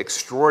today,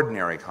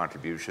 extraordinary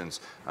contributions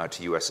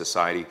to U.S.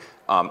 society,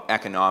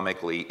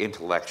 economically,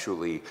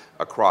 intellectually,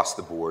 across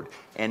the board.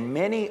 And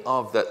many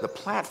of the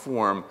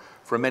platform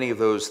for many of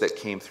those that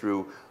came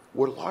through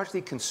were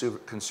largely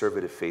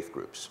conservative faith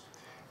groups.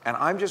 And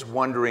I'm just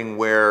wondering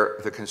where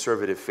the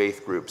conservative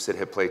faith groups that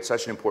have played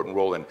such an important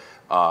role in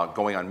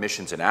going on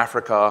missions in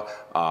Africa,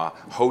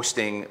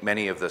 hosting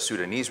many of the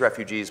Sudanese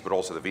refugees, but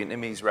also the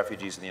Vietnamese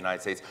refugees in the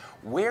United States,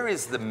 where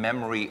is the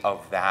memory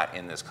of that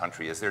in this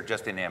country? Is there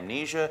just an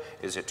amnesia?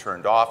 Is it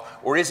turned off?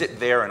 Or is it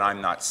there and I'm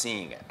not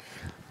seeing it?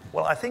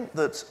 Well, I think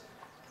that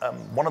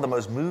one of the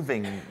most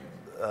moving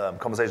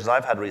conversations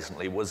I've had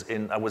recently was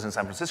I was in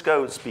San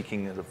Francisco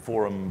speaking at a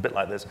forum a bit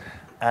like this,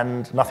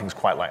 and nothing's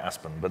quite like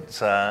Aspen,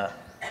 but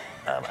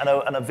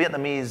and a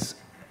Vietnamese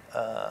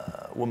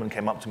woman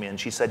came up to me and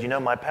she said, you know,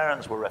 my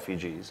parents were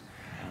refugees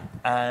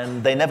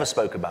and they never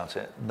spoke about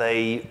it.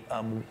 They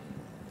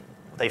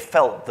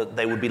felt that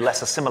they would be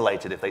less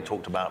assimilated if they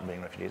talked about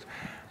being refugees.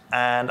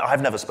 And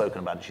I've never spoken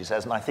about it, she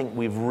says, and I think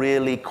we've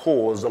really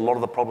caused a lot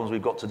of the problems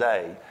we've got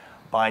today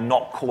by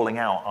not calling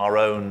out our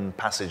own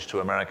passage to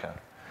America.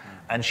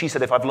 And she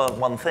said, if I've learned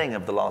one thing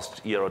of the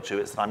last year or two,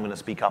 it's that I'm going to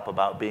speak up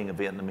about being a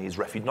Vietnamese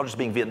refugee, not just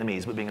being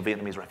Vietnamese, but being a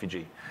Vietnamese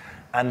refugee.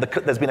 And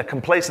there's been a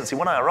complacency.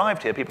 When I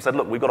arrived here, people said,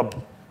 look, we've got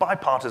a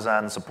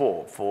bipartisan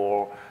support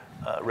for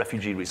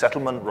refugee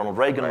resettlement. Ronald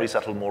Reagan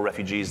resettled more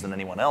refugees than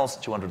anyone else,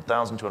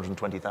 200,000,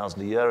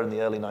 220,000 a year in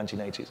the early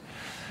 1980s.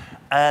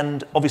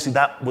 And obviously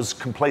that was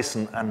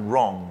complacent and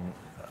wrong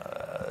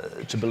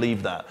to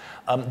believe that.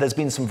 There's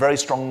been some very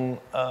strong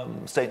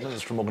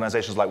statements from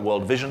organizations like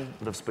World Vision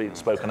that have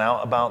spoken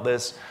out about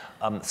this.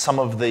 Some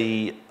of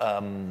their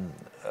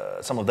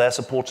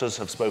supporters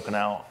have spoken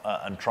out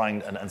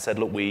and said,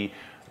 look,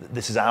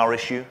 this is our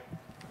issue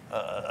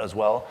as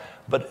well.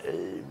 But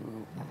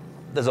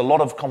there's a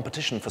lot of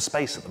competition for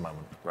space at the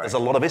moment. Right. There's a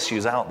lot of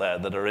issues out there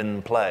that are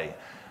in play.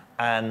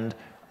 And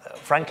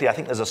frankly, I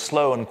think there's a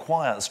slow and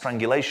quiet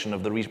strangulation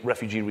of the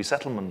refugee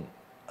resettlement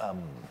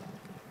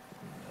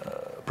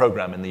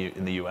program in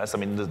the US. I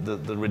mean,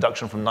 the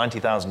reduction from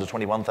 90,000 to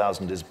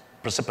 21,000 is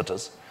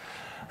precipitous.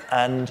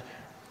 And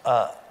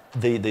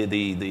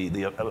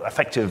the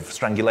effective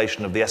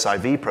strangulation of the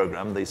SIV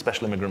program, the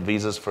special immigrant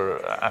visas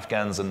for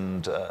Afghans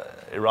and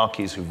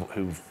Iraqis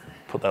who've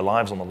put their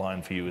lives on the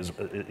line for you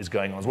is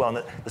going on as well.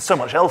 And there's so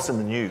much else in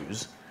the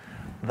news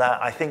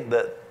that I think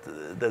that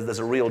there's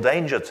a real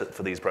danger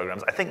for these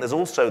programs. I think there's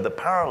also the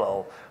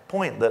parallel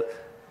point that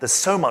there's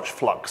so much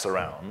flux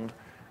around,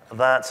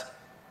 that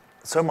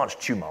so much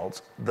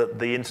tumult, that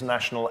the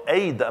international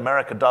aid that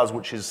America does,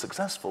 which is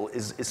successful,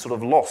 is sort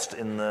of lost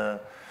in the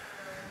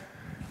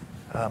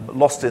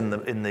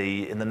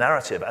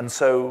narrative. And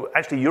so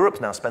actually Europe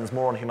now spends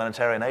more on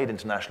humanitarian aid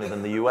internationally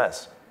than the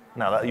US.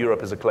 Now, that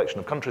Europe is a collection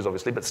of countries,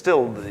 obviously, but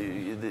still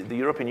the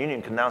European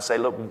Union can now say,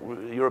 look,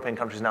 European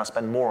countries now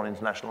spend more on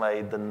international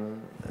aid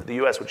than the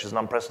US, which is an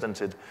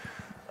unprecedented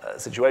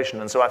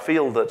situation. And so I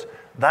feel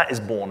that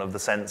is born of the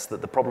sense that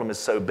the problem is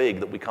so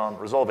big that we can't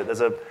resolve it.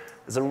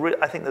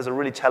 I think there's a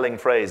really telling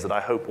phrase that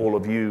I hope all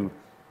of you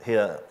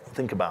here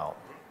think about,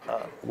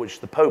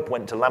 which the Pope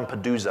went to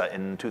Lampedusa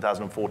in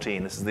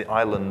 2014. This is the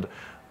island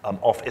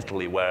off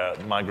Italy where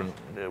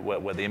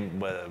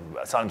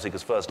asylum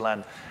seekers first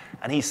land.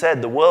 And he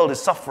said the world is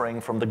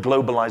suffering from the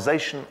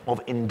globalization of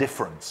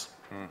indifference,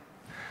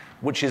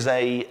 which is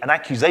an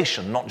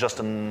accusation, not just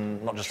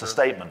a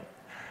statement.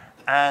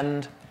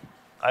 And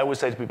I always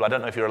say to people, I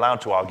don't know if you're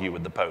allowed to argue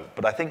with the Pope,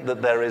 but I think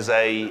that there is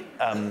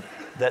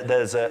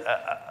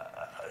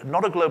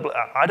not a global.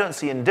 I don't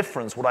see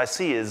indifference. What I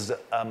see is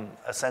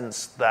a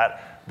sense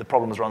that the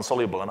problems are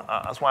insoluble, and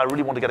that's why I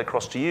really want to get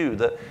across to you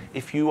that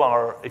if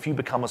you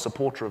become a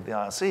supporter of the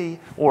IRC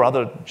or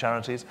other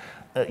charities,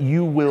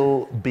 you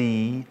will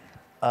be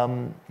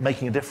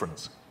making a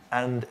difference.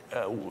 And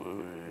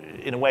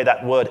in a way,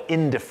 that word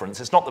indifference,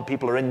 it's not that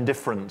people are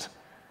indifferent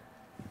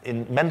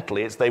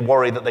mentally, it's they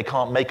worry that they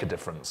can't make a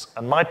difference.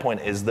 And my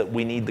point is that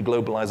we need the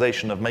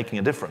globalization of making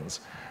a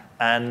difference.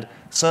 And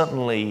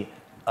certainly,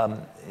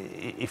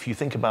 if you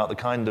think about the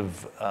kind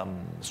of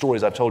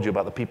stories I've told you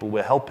about the people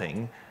we're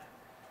helping,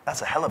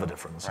 that's a hell of a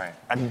difference. Right.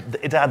 And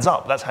it adds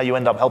up. That's how you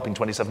end up helping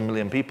 27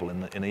 million people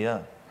in a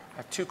year. I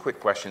have two quick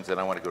questions, and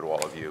I want to go to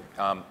all of you.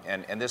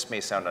 And this may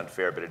sound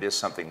unfair, but it is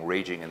something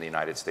raging in the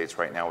United States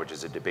right now, which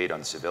is a debate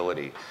on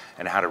civility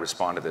and how to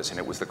respond to this. And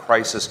it was the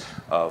crisis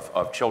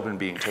of children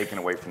being taken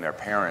away from their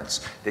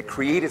parents that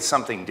created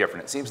something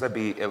different. It seems to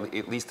be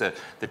at least the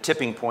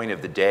tipping point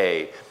of the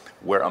day,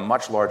 where a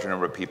much larger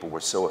number of people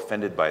were so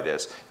offended by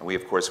this. And we,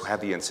 of course,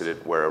 had the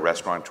incident where a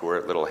restaurateur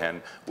at Little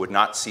Hen would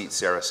not seat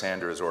Sarah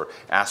Sanders or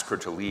ask her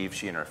to leave,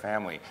 she and her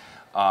family.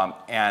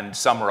 And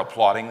some are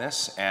applauding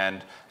this,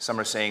 and some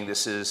are saying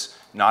this is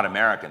not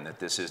American, that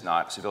this is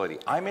not civility.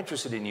 I'm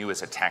interested in you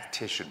as a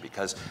tactician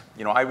because,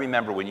 I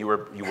remember when you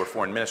were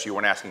foreign minister, you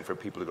weren't asking for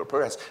people to go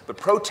protest, but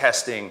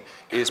protesting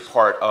is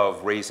part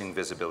of raising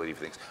visibility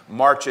for things.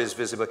 Marches,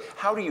 visibility.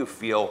 How do you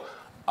feel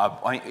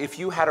If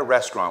you had a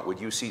restaurant, would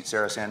you seat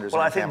Sarah Sanders?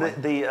 Well, and I think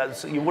family?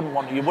 so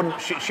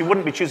she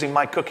wouldn't be choosing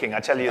my cooking. I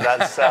tell you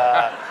that's.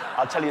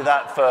 I'll tell you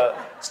that for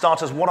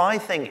starters. What I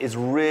think is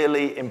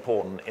really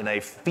important in a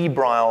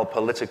febrile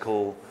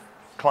political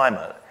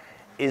climate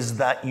is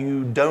that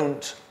you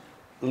don't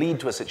lead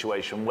to a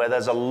situation where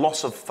there's a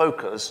loss of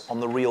focus on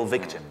the real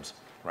victims.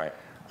 Right.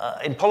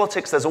 In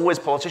politics, there's always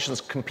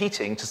politicians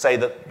competing to say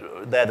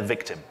that they're the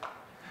victim.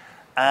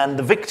 And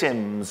the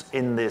victims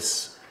in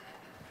this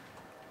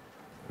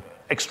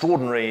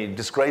extraordinary,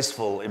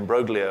 disgraceful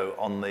imbroglio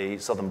on the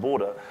southern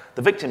border,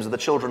 the victims are the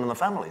children and the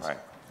families. Right.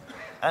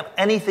 And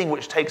anything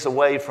which takes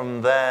away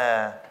from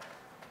their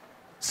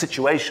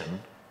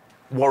situation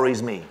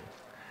worries me.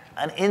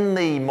 And in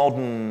the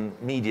modern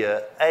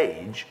media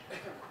age,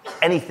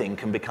 anything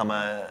can become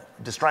a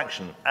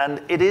distraction.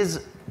 And it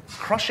is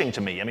crushing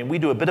to me. I mean, we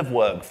do a bit of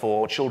work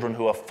for children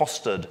who are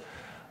fostered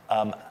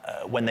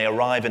when they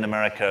arrive in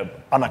America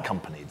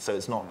unaccompanied. So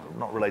it's not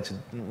related,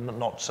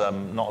 not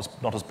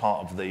as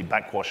part of the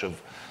backwash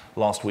of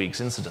last week's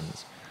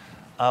incidents.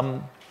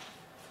 So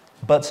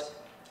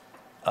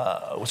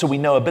we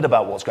know a bit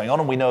about what's going on,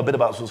 and we know a bit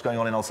about what's going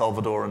on in El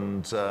Salvador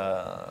and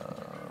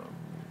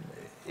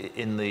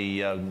in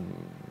the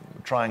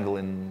triangle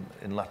in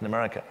Latin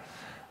America.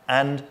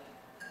 And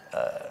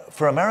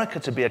for America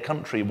to be a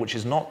country which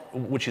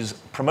is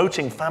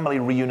promoting family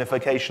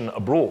reunification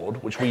abroad,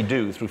 which we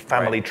do through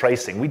family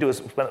tracing,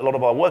 a lot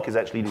of our work is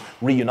actually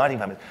reuniting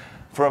families.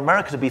 For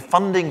America to be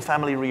funding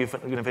family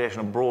reunification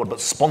abroad but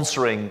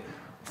sponsoring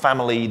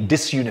family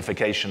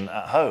disunification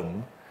at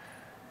home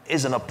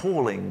is an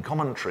appalling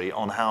commentary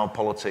on how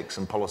politics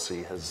and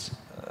policy has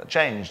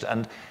changed.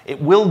 And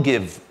it will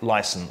give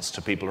license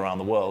to people around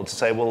the world to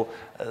say, well,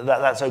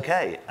 that's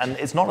okay. And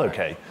it's not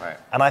okay. Right.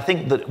 And I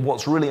think that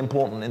what's really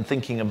important in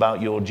thinking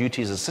about your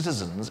duties as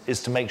citizens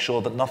is to make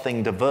sure that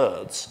nothing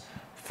diverts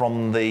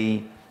from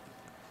the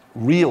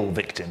real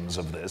victims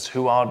of this,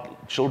 who are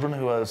children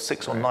who are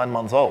 6 or 9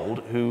 months old,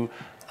 who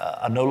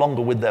are no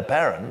longer with their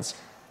parents,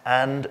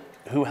 and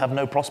who have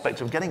no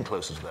prospect of getting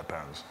closer to their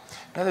parents.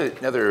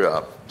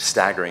 Another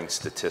staggering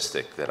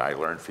statistic that I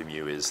learned from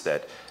you is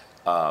that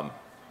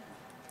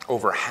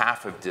over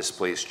half of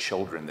displaced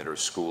children that are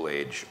school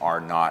age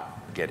are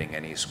not getting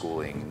any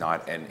schooling,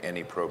 not in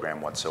any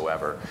program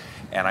whatsoever.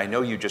 And I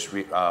know you just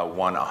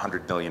won a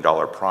 $100 million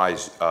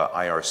prize,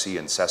 IRC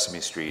and Sesame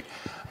Street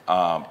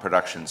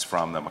productions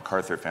from the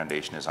MacArthur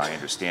Foundation, as I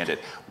understand it.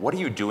 What are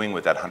you doing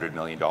with that $100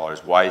 million?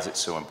 Why is it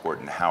so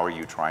important? How are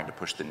you trying to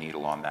push the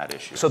needle on that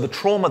issue? So the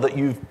trauma that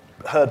you've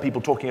heard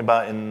people talking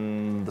about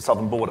in the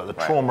southern border, the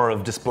trauma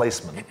of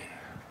displacement,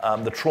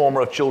 the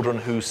trauma of children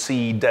who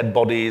see dead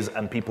bodies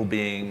and people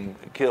being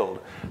killed,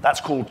 that's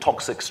called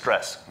toxic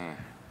stress.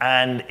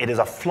 And it is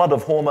a flood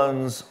of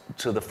hormones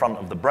to the front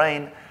of the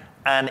brain,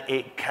 and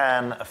it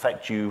can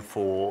affect you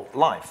for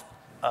life.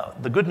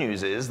 The good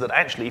news is that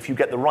actually, if you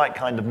get the right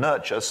kind of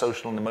nurture,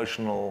 social and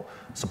emotional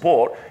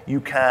support, you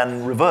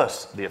can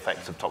reverse the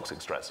effects of toxic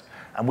stress.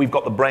 And we've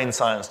got the brain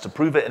science to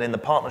prove it, and in the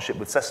partnership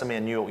with Sesame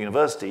and New York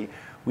University,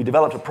 we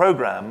developed a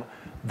program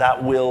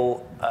that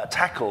will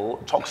tackle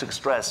toxic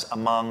stress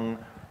among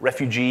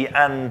refugee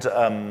and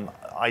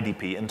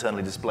IDP,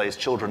 internally displaced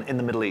children in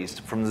the Middle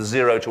East from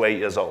 0 to 8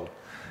 years old.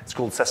 It's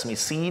called Sesame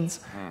Seeds.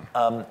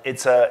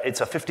 It's a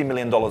 $50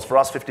 million for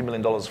us, $50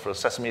 million for a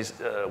Sesame's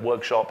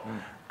workshop,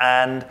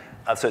 and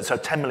so it's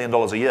 $10 million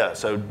a year.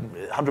 So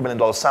 $100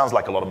 million sounds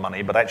like a lot of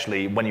money, but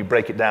actually when you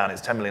break it down,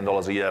 it's $10 million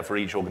a year for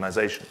each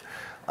organization.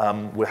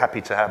 We're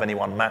happy to have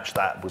anyone match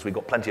that because we've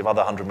got plenty of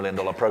other $100 million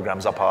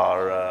programs up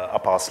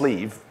our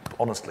sleeve,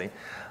 honestly.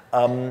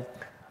 And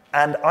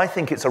I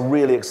think it's a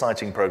really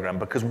exciting program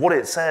because what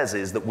it says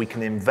is that we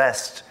can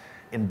invest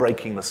in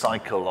breaking the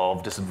cycle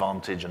of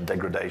disadvantage and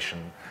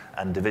degradation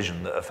and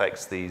division that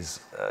affects these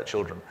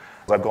children.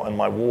 I've got on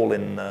my wall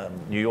in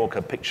New York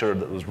a picture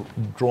that was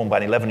drawn by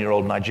an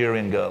 11-year-old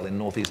Nigerian girl in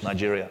northeast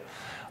Nigeria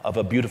of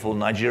a beautiful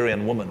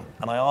Nigerian woman.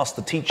 And I asked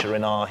the teacher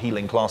in our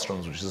healing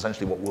classrooms, which is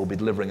essentially what we'll be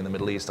delivering in the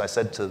Middle East, I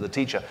said to the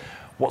teacher,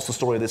 what's the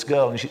story of this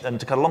girl? And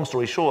to cut a long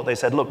story short, they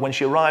said, look, when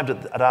she arrived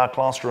at our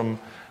classroom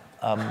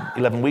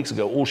 11 weeks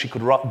ago, all she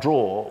could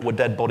draw were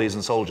dead bodies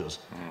and soldiers.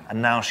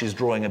 And now she's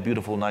drawing a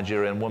beautiful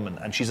Nigerian woman.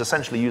 And she's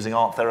essentially using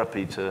art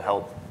therapy to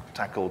help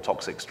tackle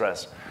toxic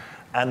stress.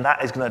 And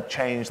that is going to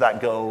change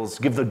that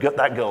give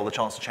that girl the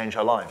chance to change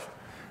her life.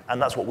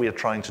 And that's what we are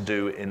trying to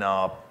do in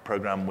our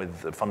program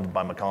funded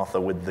by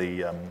MacArthur with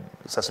the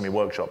Sesame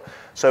Workshop.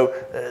 So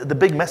the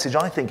big message,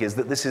 I think, is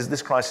that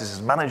this crisis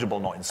is manageable,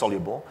 not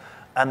insoluble,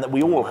 and that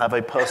we all have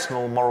a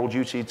personal moral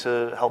duty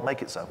to help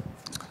make it so.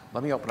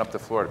 Let me open up the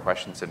floor to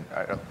questions, and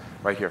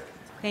right here.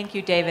 Thank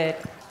you, David.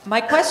 My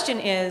question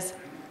is,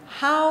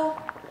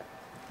 how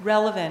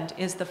relevant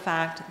is the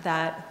fact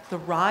that the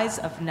rise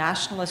of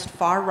nationalist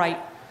far-right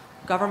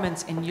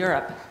governments in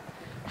Europe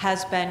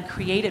has been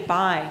created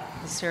by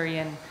the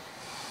Syrian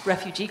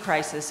refugee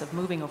crisis of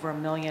moving over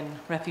 1 million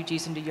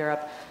refugees into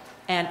Europe,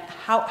 and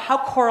how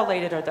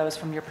correlated are those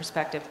from your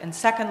perspective? And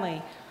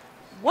secondly,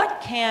 what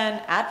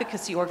can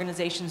advocacy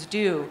organizations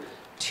do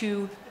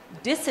to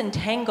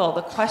disentangle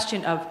the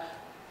question of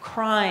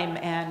crime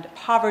and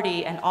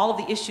poverty and all of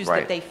the issues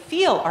that they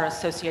feel are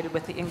associated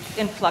with the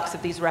influx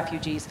of these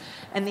refugees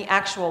and the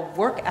actual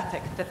work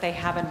ethic that they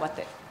have and what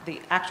the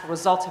actual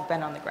results have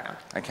been on the ground.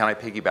 And can I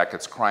piggyback?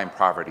 It's crime,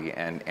 poverty,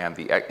 and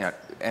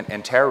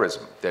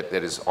terrorism that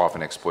is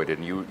often exploited.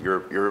 And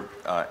your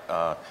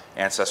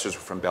ancestors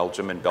were from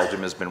Belgium, and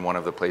Belgium has been one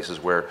of the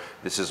places where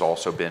this has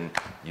also been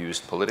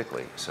used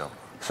politically.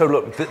 So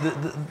look,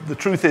 the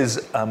truth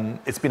is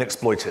it's been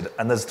exploited,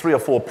 and there's 3 or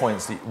 4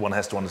 points that one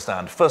has to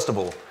understand. First of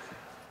all,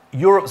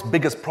 Europe's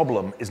biggest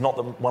problem is not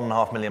that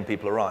 1.5 million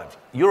people arrived.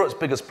 Europe's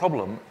biggest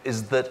problem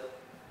is that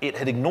it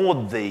had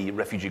ignored the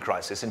refugee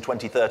crisis in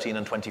 2013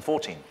 and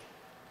 2014.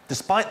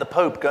 Despite the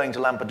Pope going to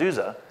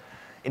Lampedusa,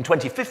 in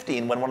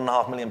 2015, when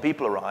 1.5 million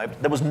people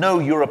arrived, there was no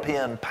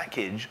European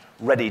package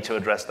ready to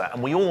address that.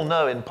 And we all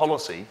know in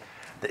policy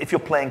that if you're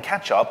playing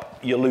catch-up,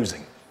 you're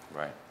losing.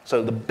 Right.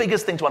 So the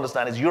biggest thing to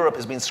understand is Europe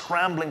has been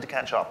scrambling to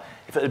catch up.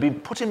 If it had been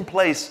put in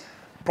place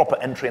proper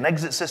entry and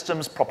exit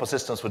systems, proper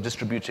systems for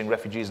distributing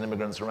refugees and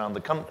immigrants around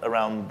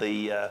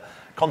the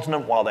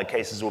continent while their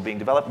cases were being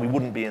developed, we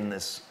wouldn't be in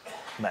this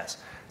mess.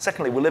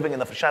 Secondly, we're living in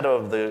the shadow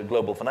of the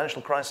global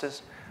financial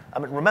crisis. I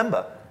mean,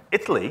 remember,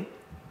 Italy,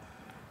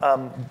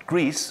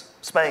 Greece,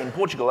 Spain,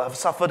 Portugal have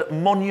suffered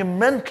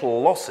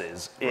monumental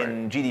losses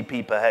in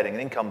GDP per head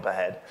and income per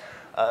head.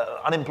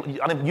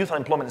 Youth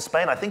unemployment in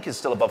Spain, I think, is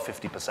still above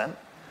 50%.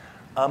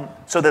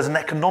 So there's an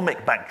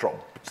economic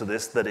backdrop to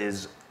this that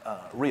is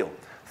real.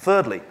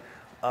 Thirdly,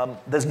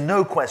 there's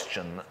no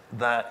question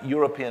that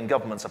European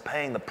governments are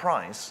paying the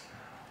price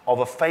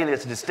of a failure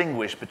to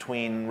distinguish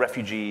between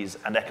refugees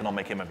and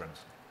economic immigrants.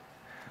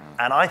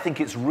 And I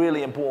think it's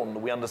really important that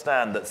we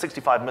understand that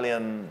 65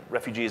 million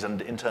refugees and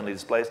internally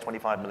displaced,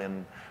 25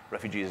 million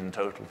refugees in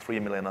total, 3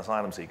 million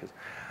asylum seekers.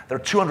 There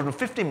are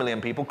 250 million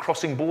people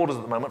crossing borders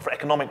at the moment for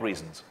economic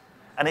reasons.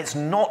 And it's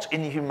not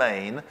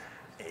inhumane,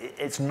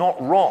 it's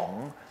not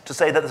wrong to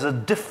say that there's a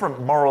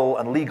different moral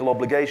and legal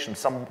obligation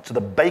to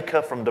the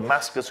baker from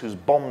Damascus who's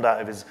bombed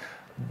out of his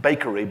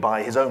bakery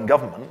by his own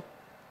government,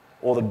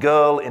 or the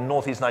girl in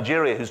northeast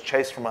Nigeria who's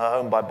chased from her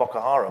home by Boko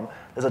Haram.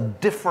 There's a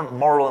different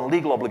moral and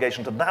legal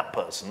obligation to that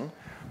person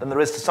than there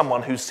is to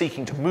someone who's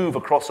seeking to move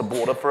across a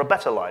border for a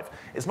better life.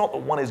 It's not that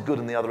one is good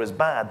and the other is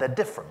bad, they're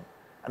different.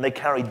 And they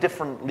carry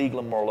different legal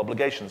and moral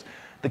obligations.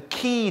 The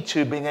key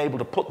to being able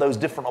to put those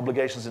different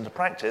obligations into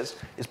practice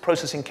is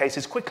processing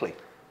cases quickly.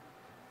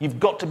 You've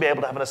got to be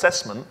able to have an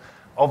assessment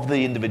of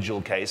the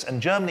individual case.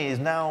 And Germany is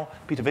now,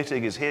 Peter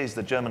Wittig is here, he's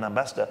the German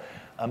ambassador.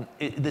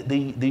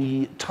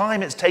 The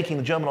time it's taking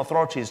the German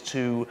authorities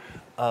to,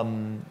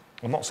 I'm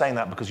not saying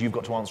that because you've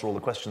got to answer all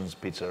the questions,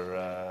 Peter,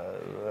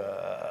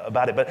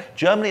 about it, but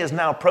Germany is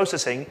now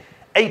processing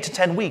 8 to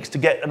 10 weeks to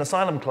get an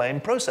asylum claim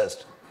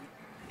processed.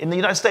 In the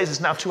United States, it's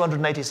now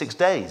 286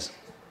 days.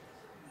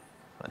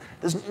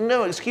 There's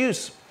no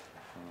excuse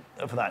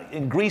for that.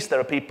 In Greece, there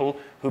are people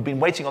who've been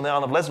waiting on the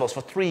island of Lesbos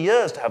for 3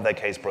 years to have their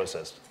case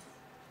processed.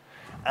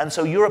 And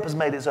so Europe has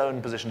made its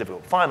own position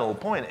difficult. Final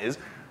point is,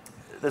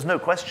 there's no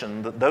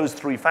question that those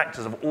 3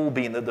 factors have all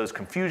been, that those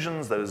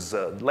confusions, those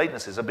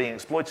latenesses are being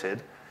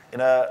exploited in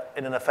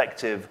an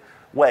effective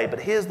way. But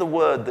here's the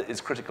word that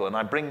is critical, and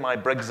I bring my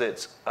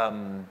Brexit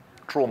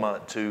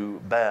trauma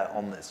to bear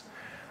on this.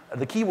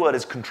 The key word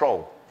is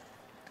control.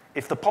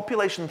 If the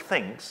population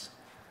thinks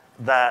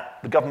that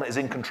the government is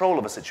in control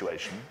of a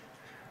situation,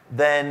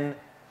 then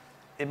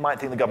it might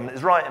think the government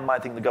is right, it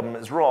might think the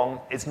government is wrong,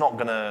 it's not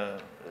going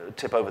to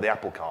tip over the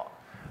apple cart.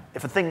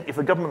 If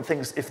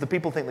the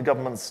people think the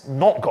government's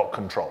not got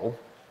control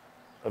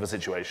of a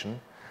situation,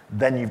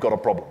 then you've got a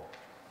problem.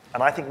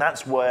 And I think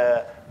that's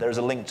where there is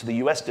a link to the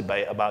US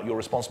debate about your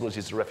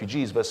responsibilities to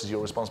refugees versus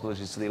your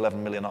responsibilities to the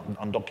 11 million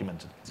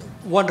undocumented.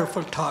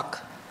 Wonderful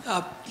talk.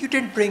 You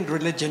didn't bring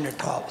religion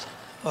at all,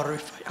 or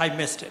if I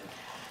missed it.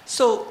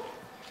 So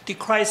the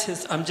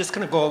crisis, I'm just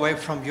going to go away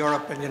from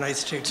Europe and the United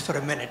States for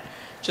a minute,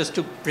 just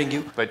to bring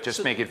you... But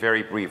just make it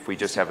very brief. We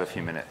just have a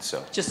few minutes,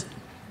 so... Just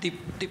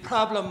the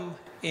problem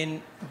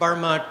in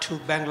Burma to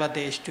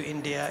Bangladesh to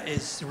India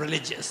is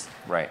religious.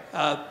 Right.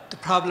 The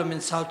problem in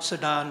South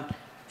Sudan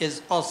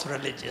is also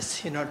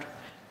religious.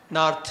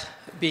 North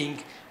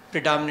being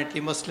predominantly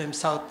Muslim,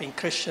 South being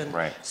Christian.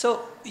 Right.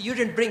 So you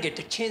didn't bring it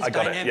to change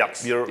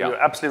dynamics. You're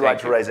absolutely right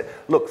to raise it.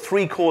 Look,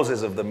 3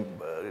 causes of the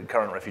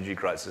current refugee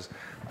crisis.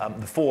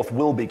 The 4th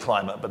will be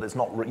climate, but it's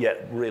not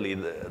yet really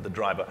the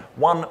driver.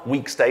 1,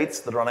 weak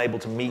states that are unable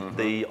to meet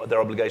their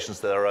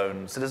obligations to their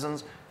own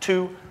citizens.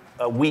 2,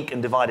 a weak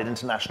and divided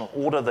international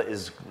order that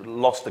has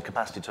lost the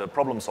capacity to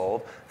problem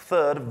solve.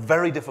 3rd,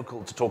 very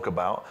difficult to talk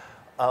about,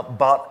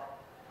 but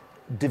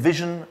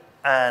division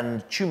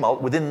and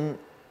tumult within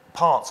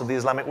parts of the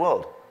Islamic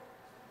world.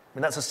 I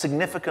mean, that's a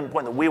significant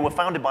point, that we were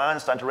founded by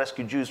Einstein to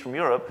rescue Jews from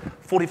Europe.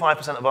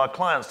 45% of our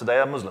clients today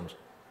are Muslims.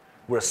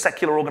 We're a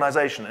secular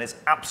organization, and it's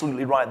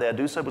absolutely right there to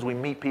do so because we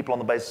meet people on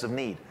the basis of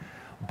need.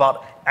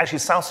 But actually,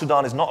 South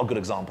Sudan is not a good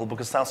example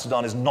because South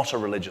Sudan is not a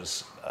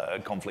religious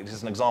conflict.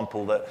 It's an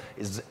example that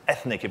is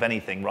ethnic, if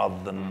anything,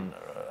 rather than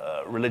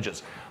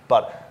religious.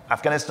 But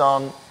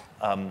Afghanistan,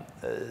 the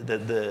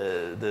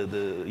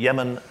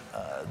Yemen,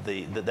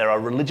 there are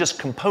religious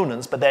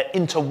components, but they're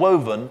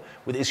interwoven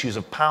with issues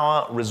of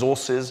power,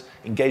 resources,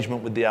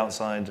 engagement with the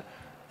outside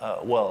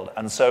world.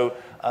 And so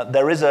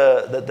there is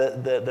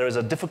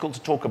a difficult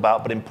to talk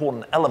about but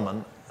important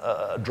element,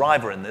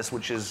 driver in this,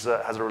 which is,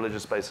 has a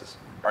religious basis.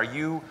 Are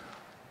you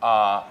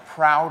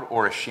proud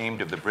or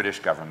ashamed of the British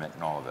government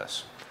in all of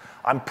this?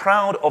 I'm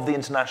proud of the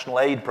international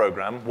aid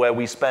program, where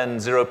we spend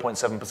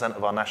 0.7%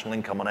 of our national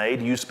income on aid.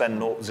 You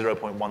spend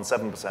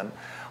 0.17%.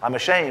 I'm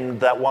ashamed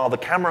that while the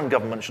Cameron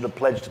government should have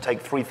pledged to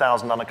take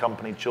 3,000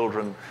 unaccompanied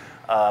children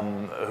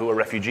who are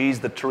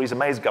refugees, the Theresa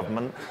May's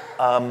government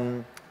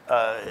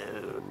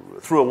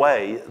threw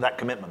away that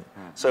commitment.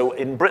 So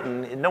in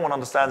Britain, no one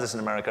understands this in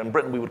America. In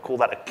Britain, we would call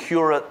that a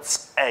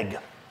curate's egg.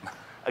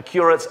 A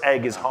curate's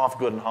egg is half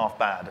good and half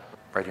bad.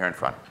 Right here in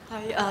front.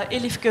 Hi,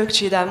 Elif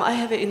Gökçidem. I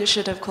have an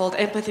initiative called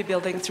Empathy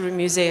Building Through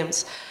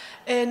Museums.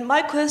 And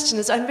my question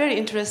is, I'm very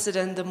interested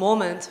in the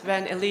moment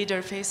when a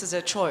leader faces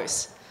a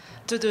choice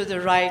to do the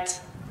right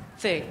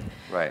thing.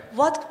 Right.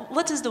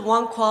 What is the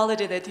one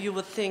quality that you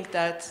would think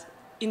that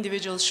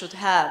individuals should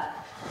have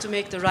to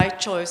make the right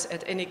choice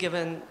at any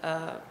given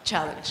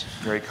challenge?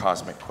 Very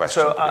cosmic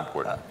question, So, but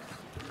important.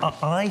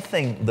 I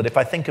think that if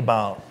I think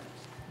about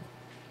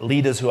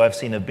leaders who I've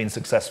seen have been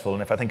successful,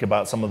 and if I think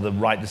about some of the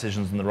right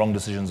decisions and the wrong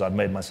decisions I've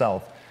made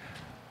myself,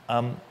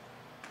 the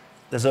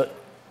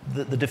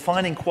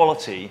defining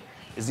quality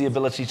is the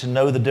ability to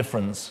know the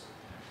difference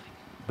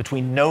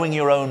between knowing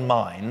your own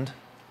mind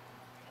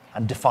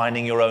and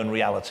defining your own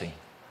reality.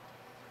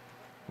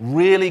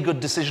 Really good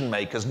decision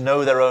makers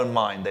know their own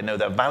mind. They know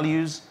their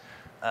values,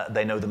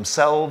 they know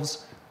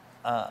themselves,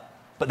 but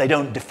they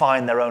don't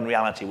define their own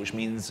reality, which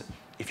means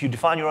if you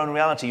define your own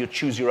reality, you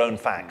choose your own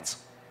facts.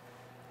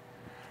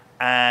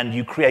 And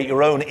you create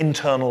your own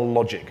internal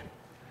logic.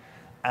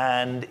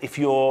 And if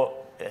the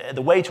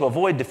way to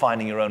avoid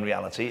defining your own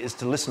reality is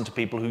to listen to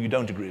people who you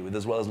don't agree with,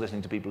 as well as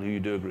listening to people who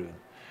you do agree with.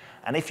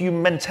 And if you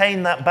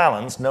maintain that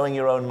balance, knowing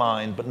your own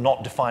mind, but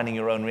not defining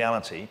your own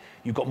reality,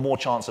 you've got more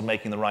chance of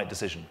making the right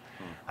decision.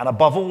 And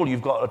above all,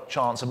 you've got a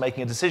chance of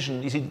making a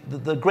decision. You see,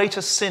 the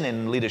greatest sin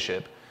in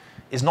leadership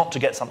is not to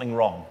get something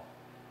wrong.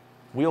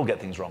 We all get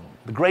things wrong.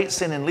 The great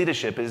sin in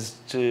leadership is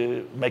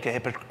to make a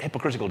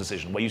hypocritical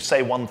decision, where you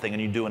say one thing and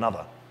you do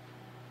another.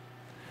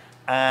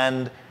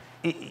 And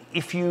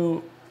if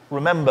you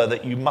remember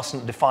that you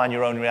mustn't define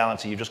your own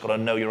reality, you've just got to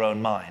know your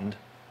own mind,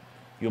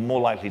 you're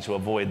more likely to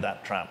avoid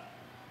that trap.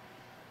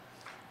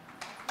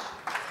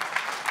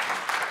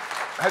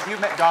 Have you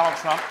met Donald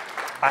Trump?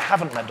 I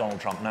haven't met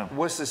Donald Trump, no.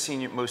 What's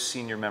the most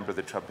senior member of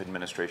the Trump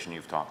administration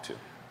you've talked to?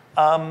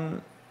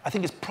 I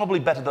think it's probably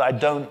better that I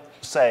don't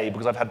say,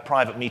 because I've had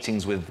private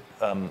meetings with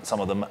some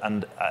of them,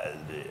 and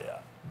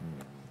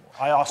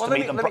I asked to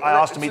meet them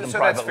privately.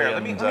 That's fair.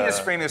 Let me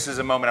just frame this as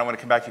a moment. I want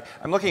to come back to you.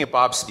 I'm looking at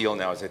Bob Steele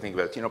now as I think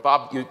about it. You know,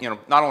 Bob,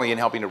 not only in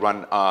helping to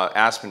run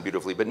Aspen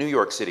beautifully, but New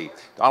York City.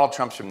 Donald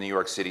Trump's from New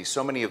York City.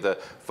 So many of the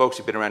folks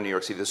who've been around New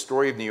York City, the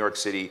story of New York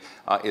City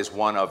is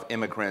one of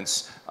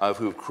immigrants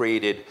who've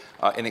created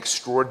an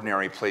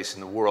extraordinary place in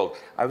the world.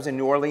 I was in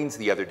New Orleans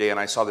the other day, and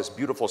I saw this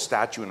beautiful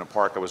statue in a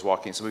park I was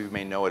walking. Some of you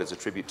may know it as a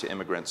tribute to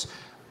immigrants.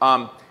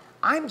 I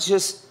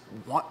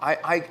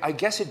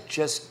guess it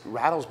just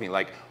rattles me.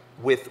 Like,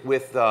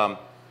 with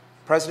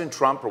President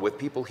Trump or with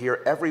people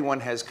here,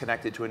 everyone has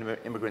connected to an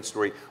immigrant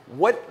story.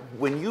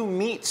 When you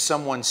meet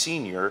someone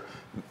senior,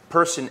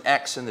 person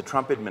X in the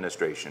Trump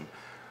administration,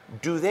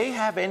 do they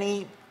have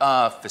any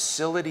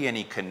facility,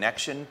 any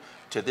connection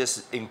to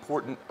this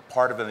important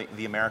part of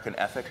the American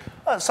ethic?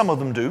 Some of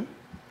them do.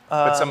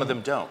 But some of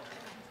them don't.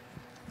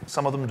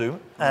 Some of them do.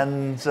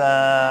 And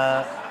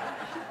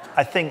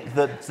I think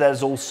that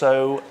there's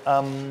also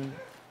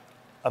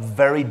a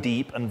very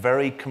deep and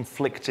very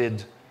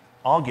conflicted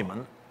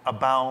argument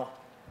about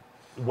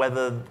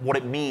what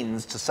it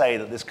means to say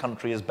that this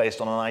country is based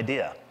on an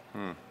idea.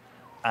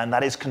 And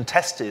that is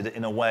contested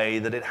in a way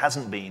that it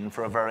hasn't been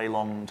for a very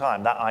long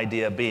time. That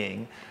idea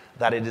being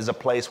that it is a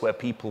place where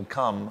people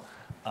come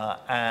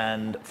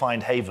and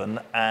find haven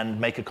and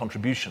make a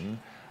contribution,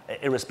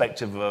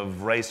 irrespective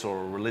of race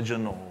or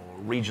religion or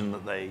region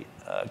that they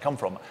come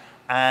from.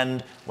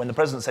 And when the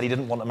president said he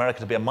didn't want America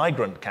to be a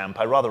migrant camp,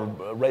 I rather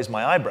raised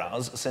my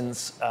eyebrows,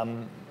 since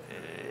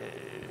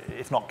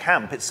if not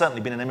camp, it's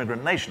certainly been an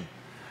immigrant nation.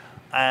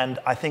 And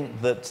I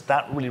think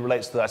that really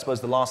relates to, I suppose,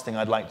 the last thing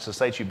I'd like to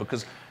say to you,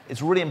 because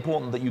it's really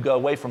important that you go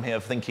away from here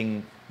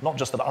thinking not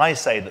just that I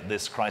say that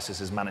this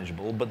crisis is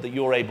manageable, but that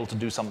you're able to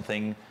do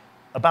something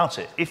about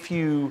it. If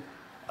you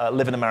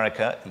live in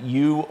America,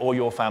 you or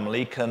your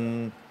family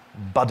can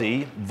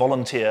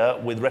volunteer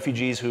with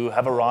refugees who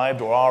have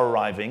arrived or are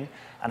arriving,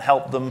 and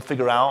help them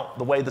figure out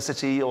the way the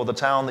city or the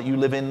town that you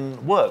live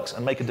in works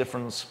and make a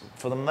difference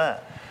for them there.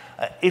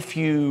 If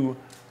you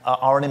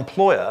are an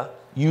employer,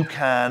 you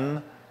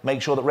can make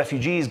sure that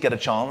refugees get a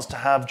chance to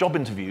have job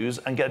interviews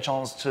and get a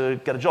chance to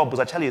get a job. Because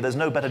I tell you, there's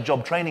no better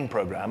job training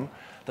program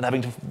than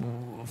having to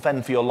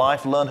fend for your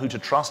life, learn who to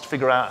trust,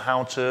 figure out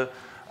how to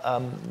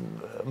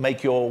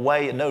make your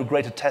way, no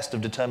greater test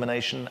of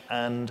determination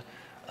and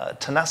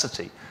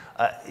tenacity.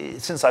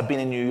 Since I've been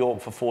in New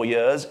York for 4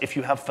 years, if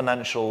you have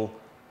financial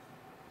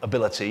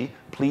ability,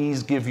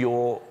 please give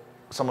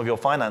some of your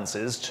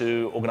finances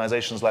to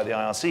organizations like the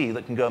IRC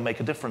that can go and make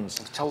a difference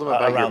around the world. Tell them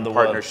about your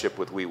partnership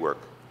with WeWork.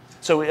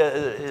 So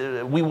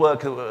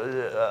WeWork,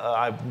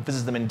 I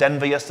visited them in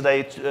Denver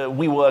yesterday.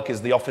 WeWork is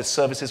the office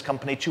services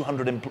company,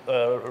 200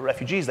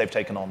 refugees they've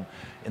taken on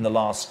in the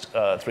last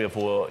 3 or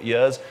 4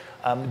 years,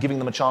 giving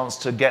them a chance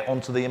to get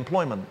onto the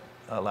employment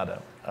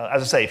ladder.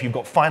 As I say, if you've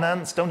got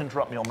finance, don't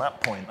interrupt me on that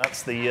point.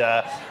 That's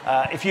the,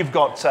 if you've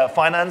got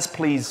finance,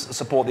 please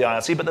support the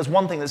IRC. But there's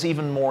one thing that's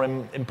even more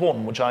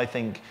important, which I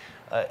think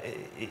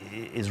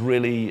is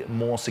really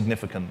more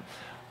significant.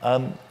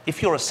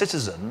 If you're a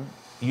citizen,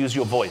 use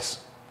your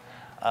voice.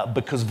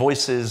 Because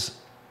voices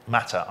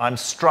matter. I'm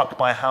struck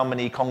by how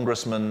many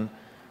congressmen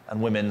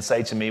and women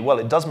say to me, well,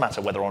 it does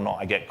matter whether or not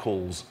I get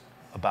calls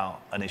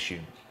about an issue.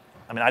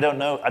 I mean, I don't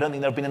know, I don't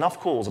think there have been enough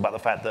calls about the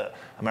fact that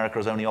America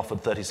has only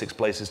offered 36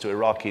 places to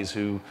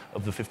Iraqis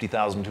of the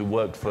 50,000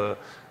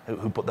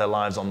 who put their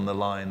lives on the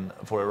line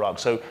for Iraq.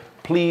 So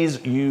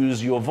please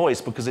use your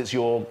voice because it's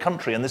your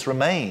country, and this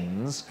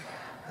remains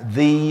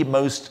the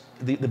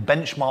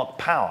benchmark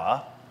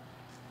power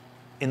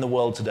in the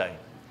world today.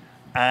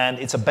 And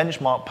it's a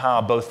benchmark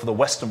power both for the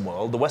Western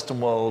world. The Western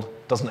world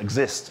doesn't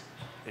exist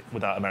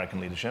without American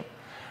leadership.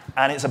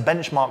 And it's a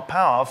benchmark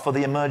power for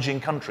the emerging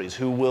countries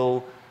who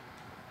will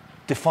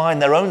define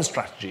their own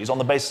strategies on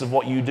the basis of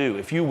what you do.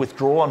 If you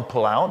withdraw and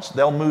pull out,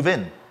 they'll move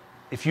in.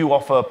 If you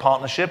offer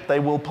partnership, they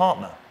will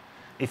partner.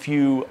 If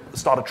you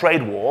start a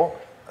trade war,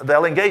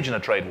 they'll engage in a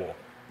trade war.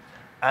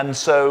 And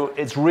so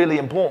it's really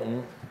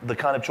important, the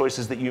kind of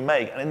choices that you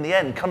make. And in the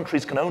end,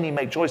 countries can only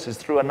make choices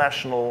through a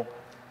national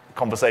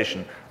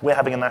conversation. We're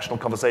having a national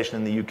conversation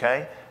in the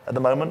UK at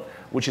the moment,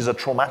 which is a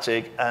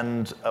traumatic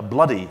and a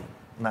bloody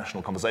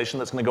national conversation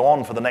that's going to go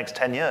on for the next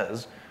 10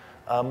 years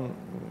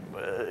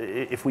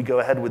if we go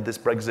ahead with this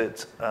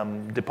Brexit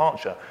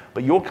departure.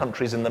 But your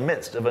country's in the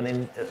midst of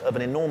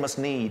an enormous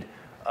need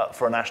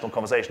for a national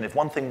conversation. If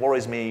one thing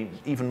worries me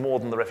even more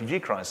than the refugee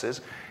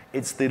crisis,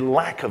 it's the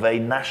lack of a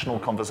national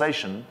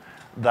conversation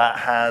that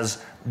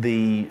has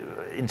the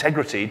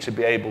integrity to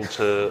be able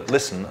to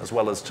listen as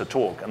well as to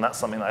talk. And that's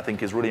something that I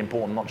think is really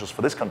important, not just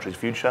for this country's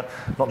future,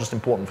 not just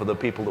important for the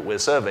people that we're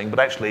serving, but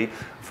actually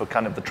for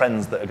kind of the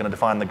trends that are going to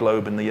define the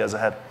globe in the years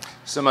ahead.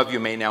 Some of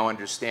you may now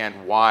understand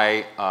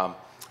why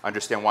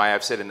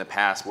I've said in the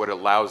past what a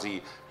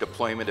lousy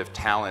deployment of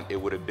talent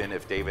it would have been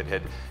if David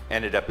had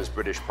ended up as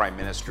British Prime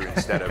Minister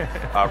instead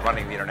of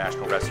running the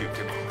International Rescue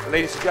Committee.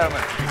 Ladies and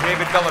gentlemen,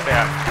 David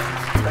Miliband.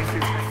 Thank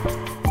you.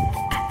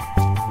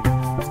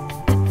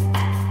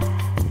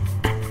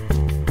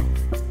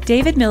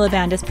 David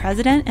Miliband is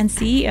President and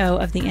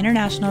CEO of the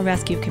International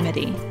Rescue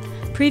Committee.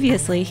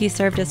 Previously, he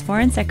served as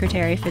Foreign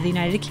Secretary for the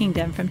United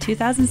Kingdom from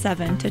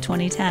 2007 to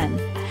 2010.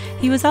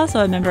 He was also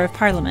a Member of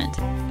Parliament.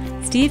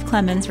 Steve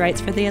Clemens writes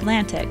for The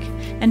Atlantic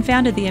and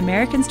founded the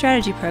American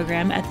Strategy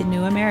Program at the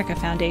New America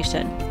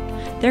Foundation.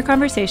 Their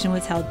conversation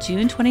was held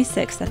June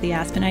 26th at the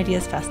Aspen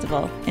Ideas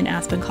Festival in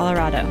Aspen,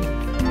 Colorado.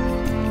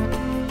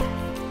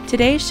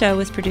 Today's show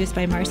was produced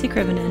by Marcy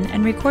Krivonen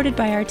and recorded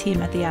by our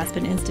team at the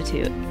Aspen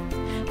Institute.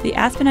 The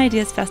Aspen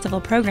Ideas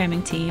Festival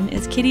programming team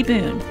is Kitty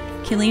Boone,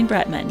 Killeen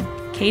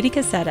Bretman, Katie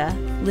Cassetta,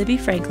 Libby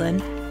Franklin,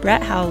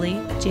 Brett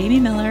Howley, Jamie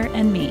Miller,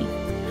 and me.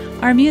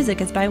 Our music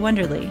is by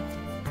Wonderly.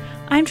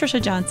 I'm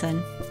Trisha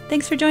Johnson.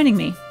 Thanks for joining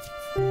me.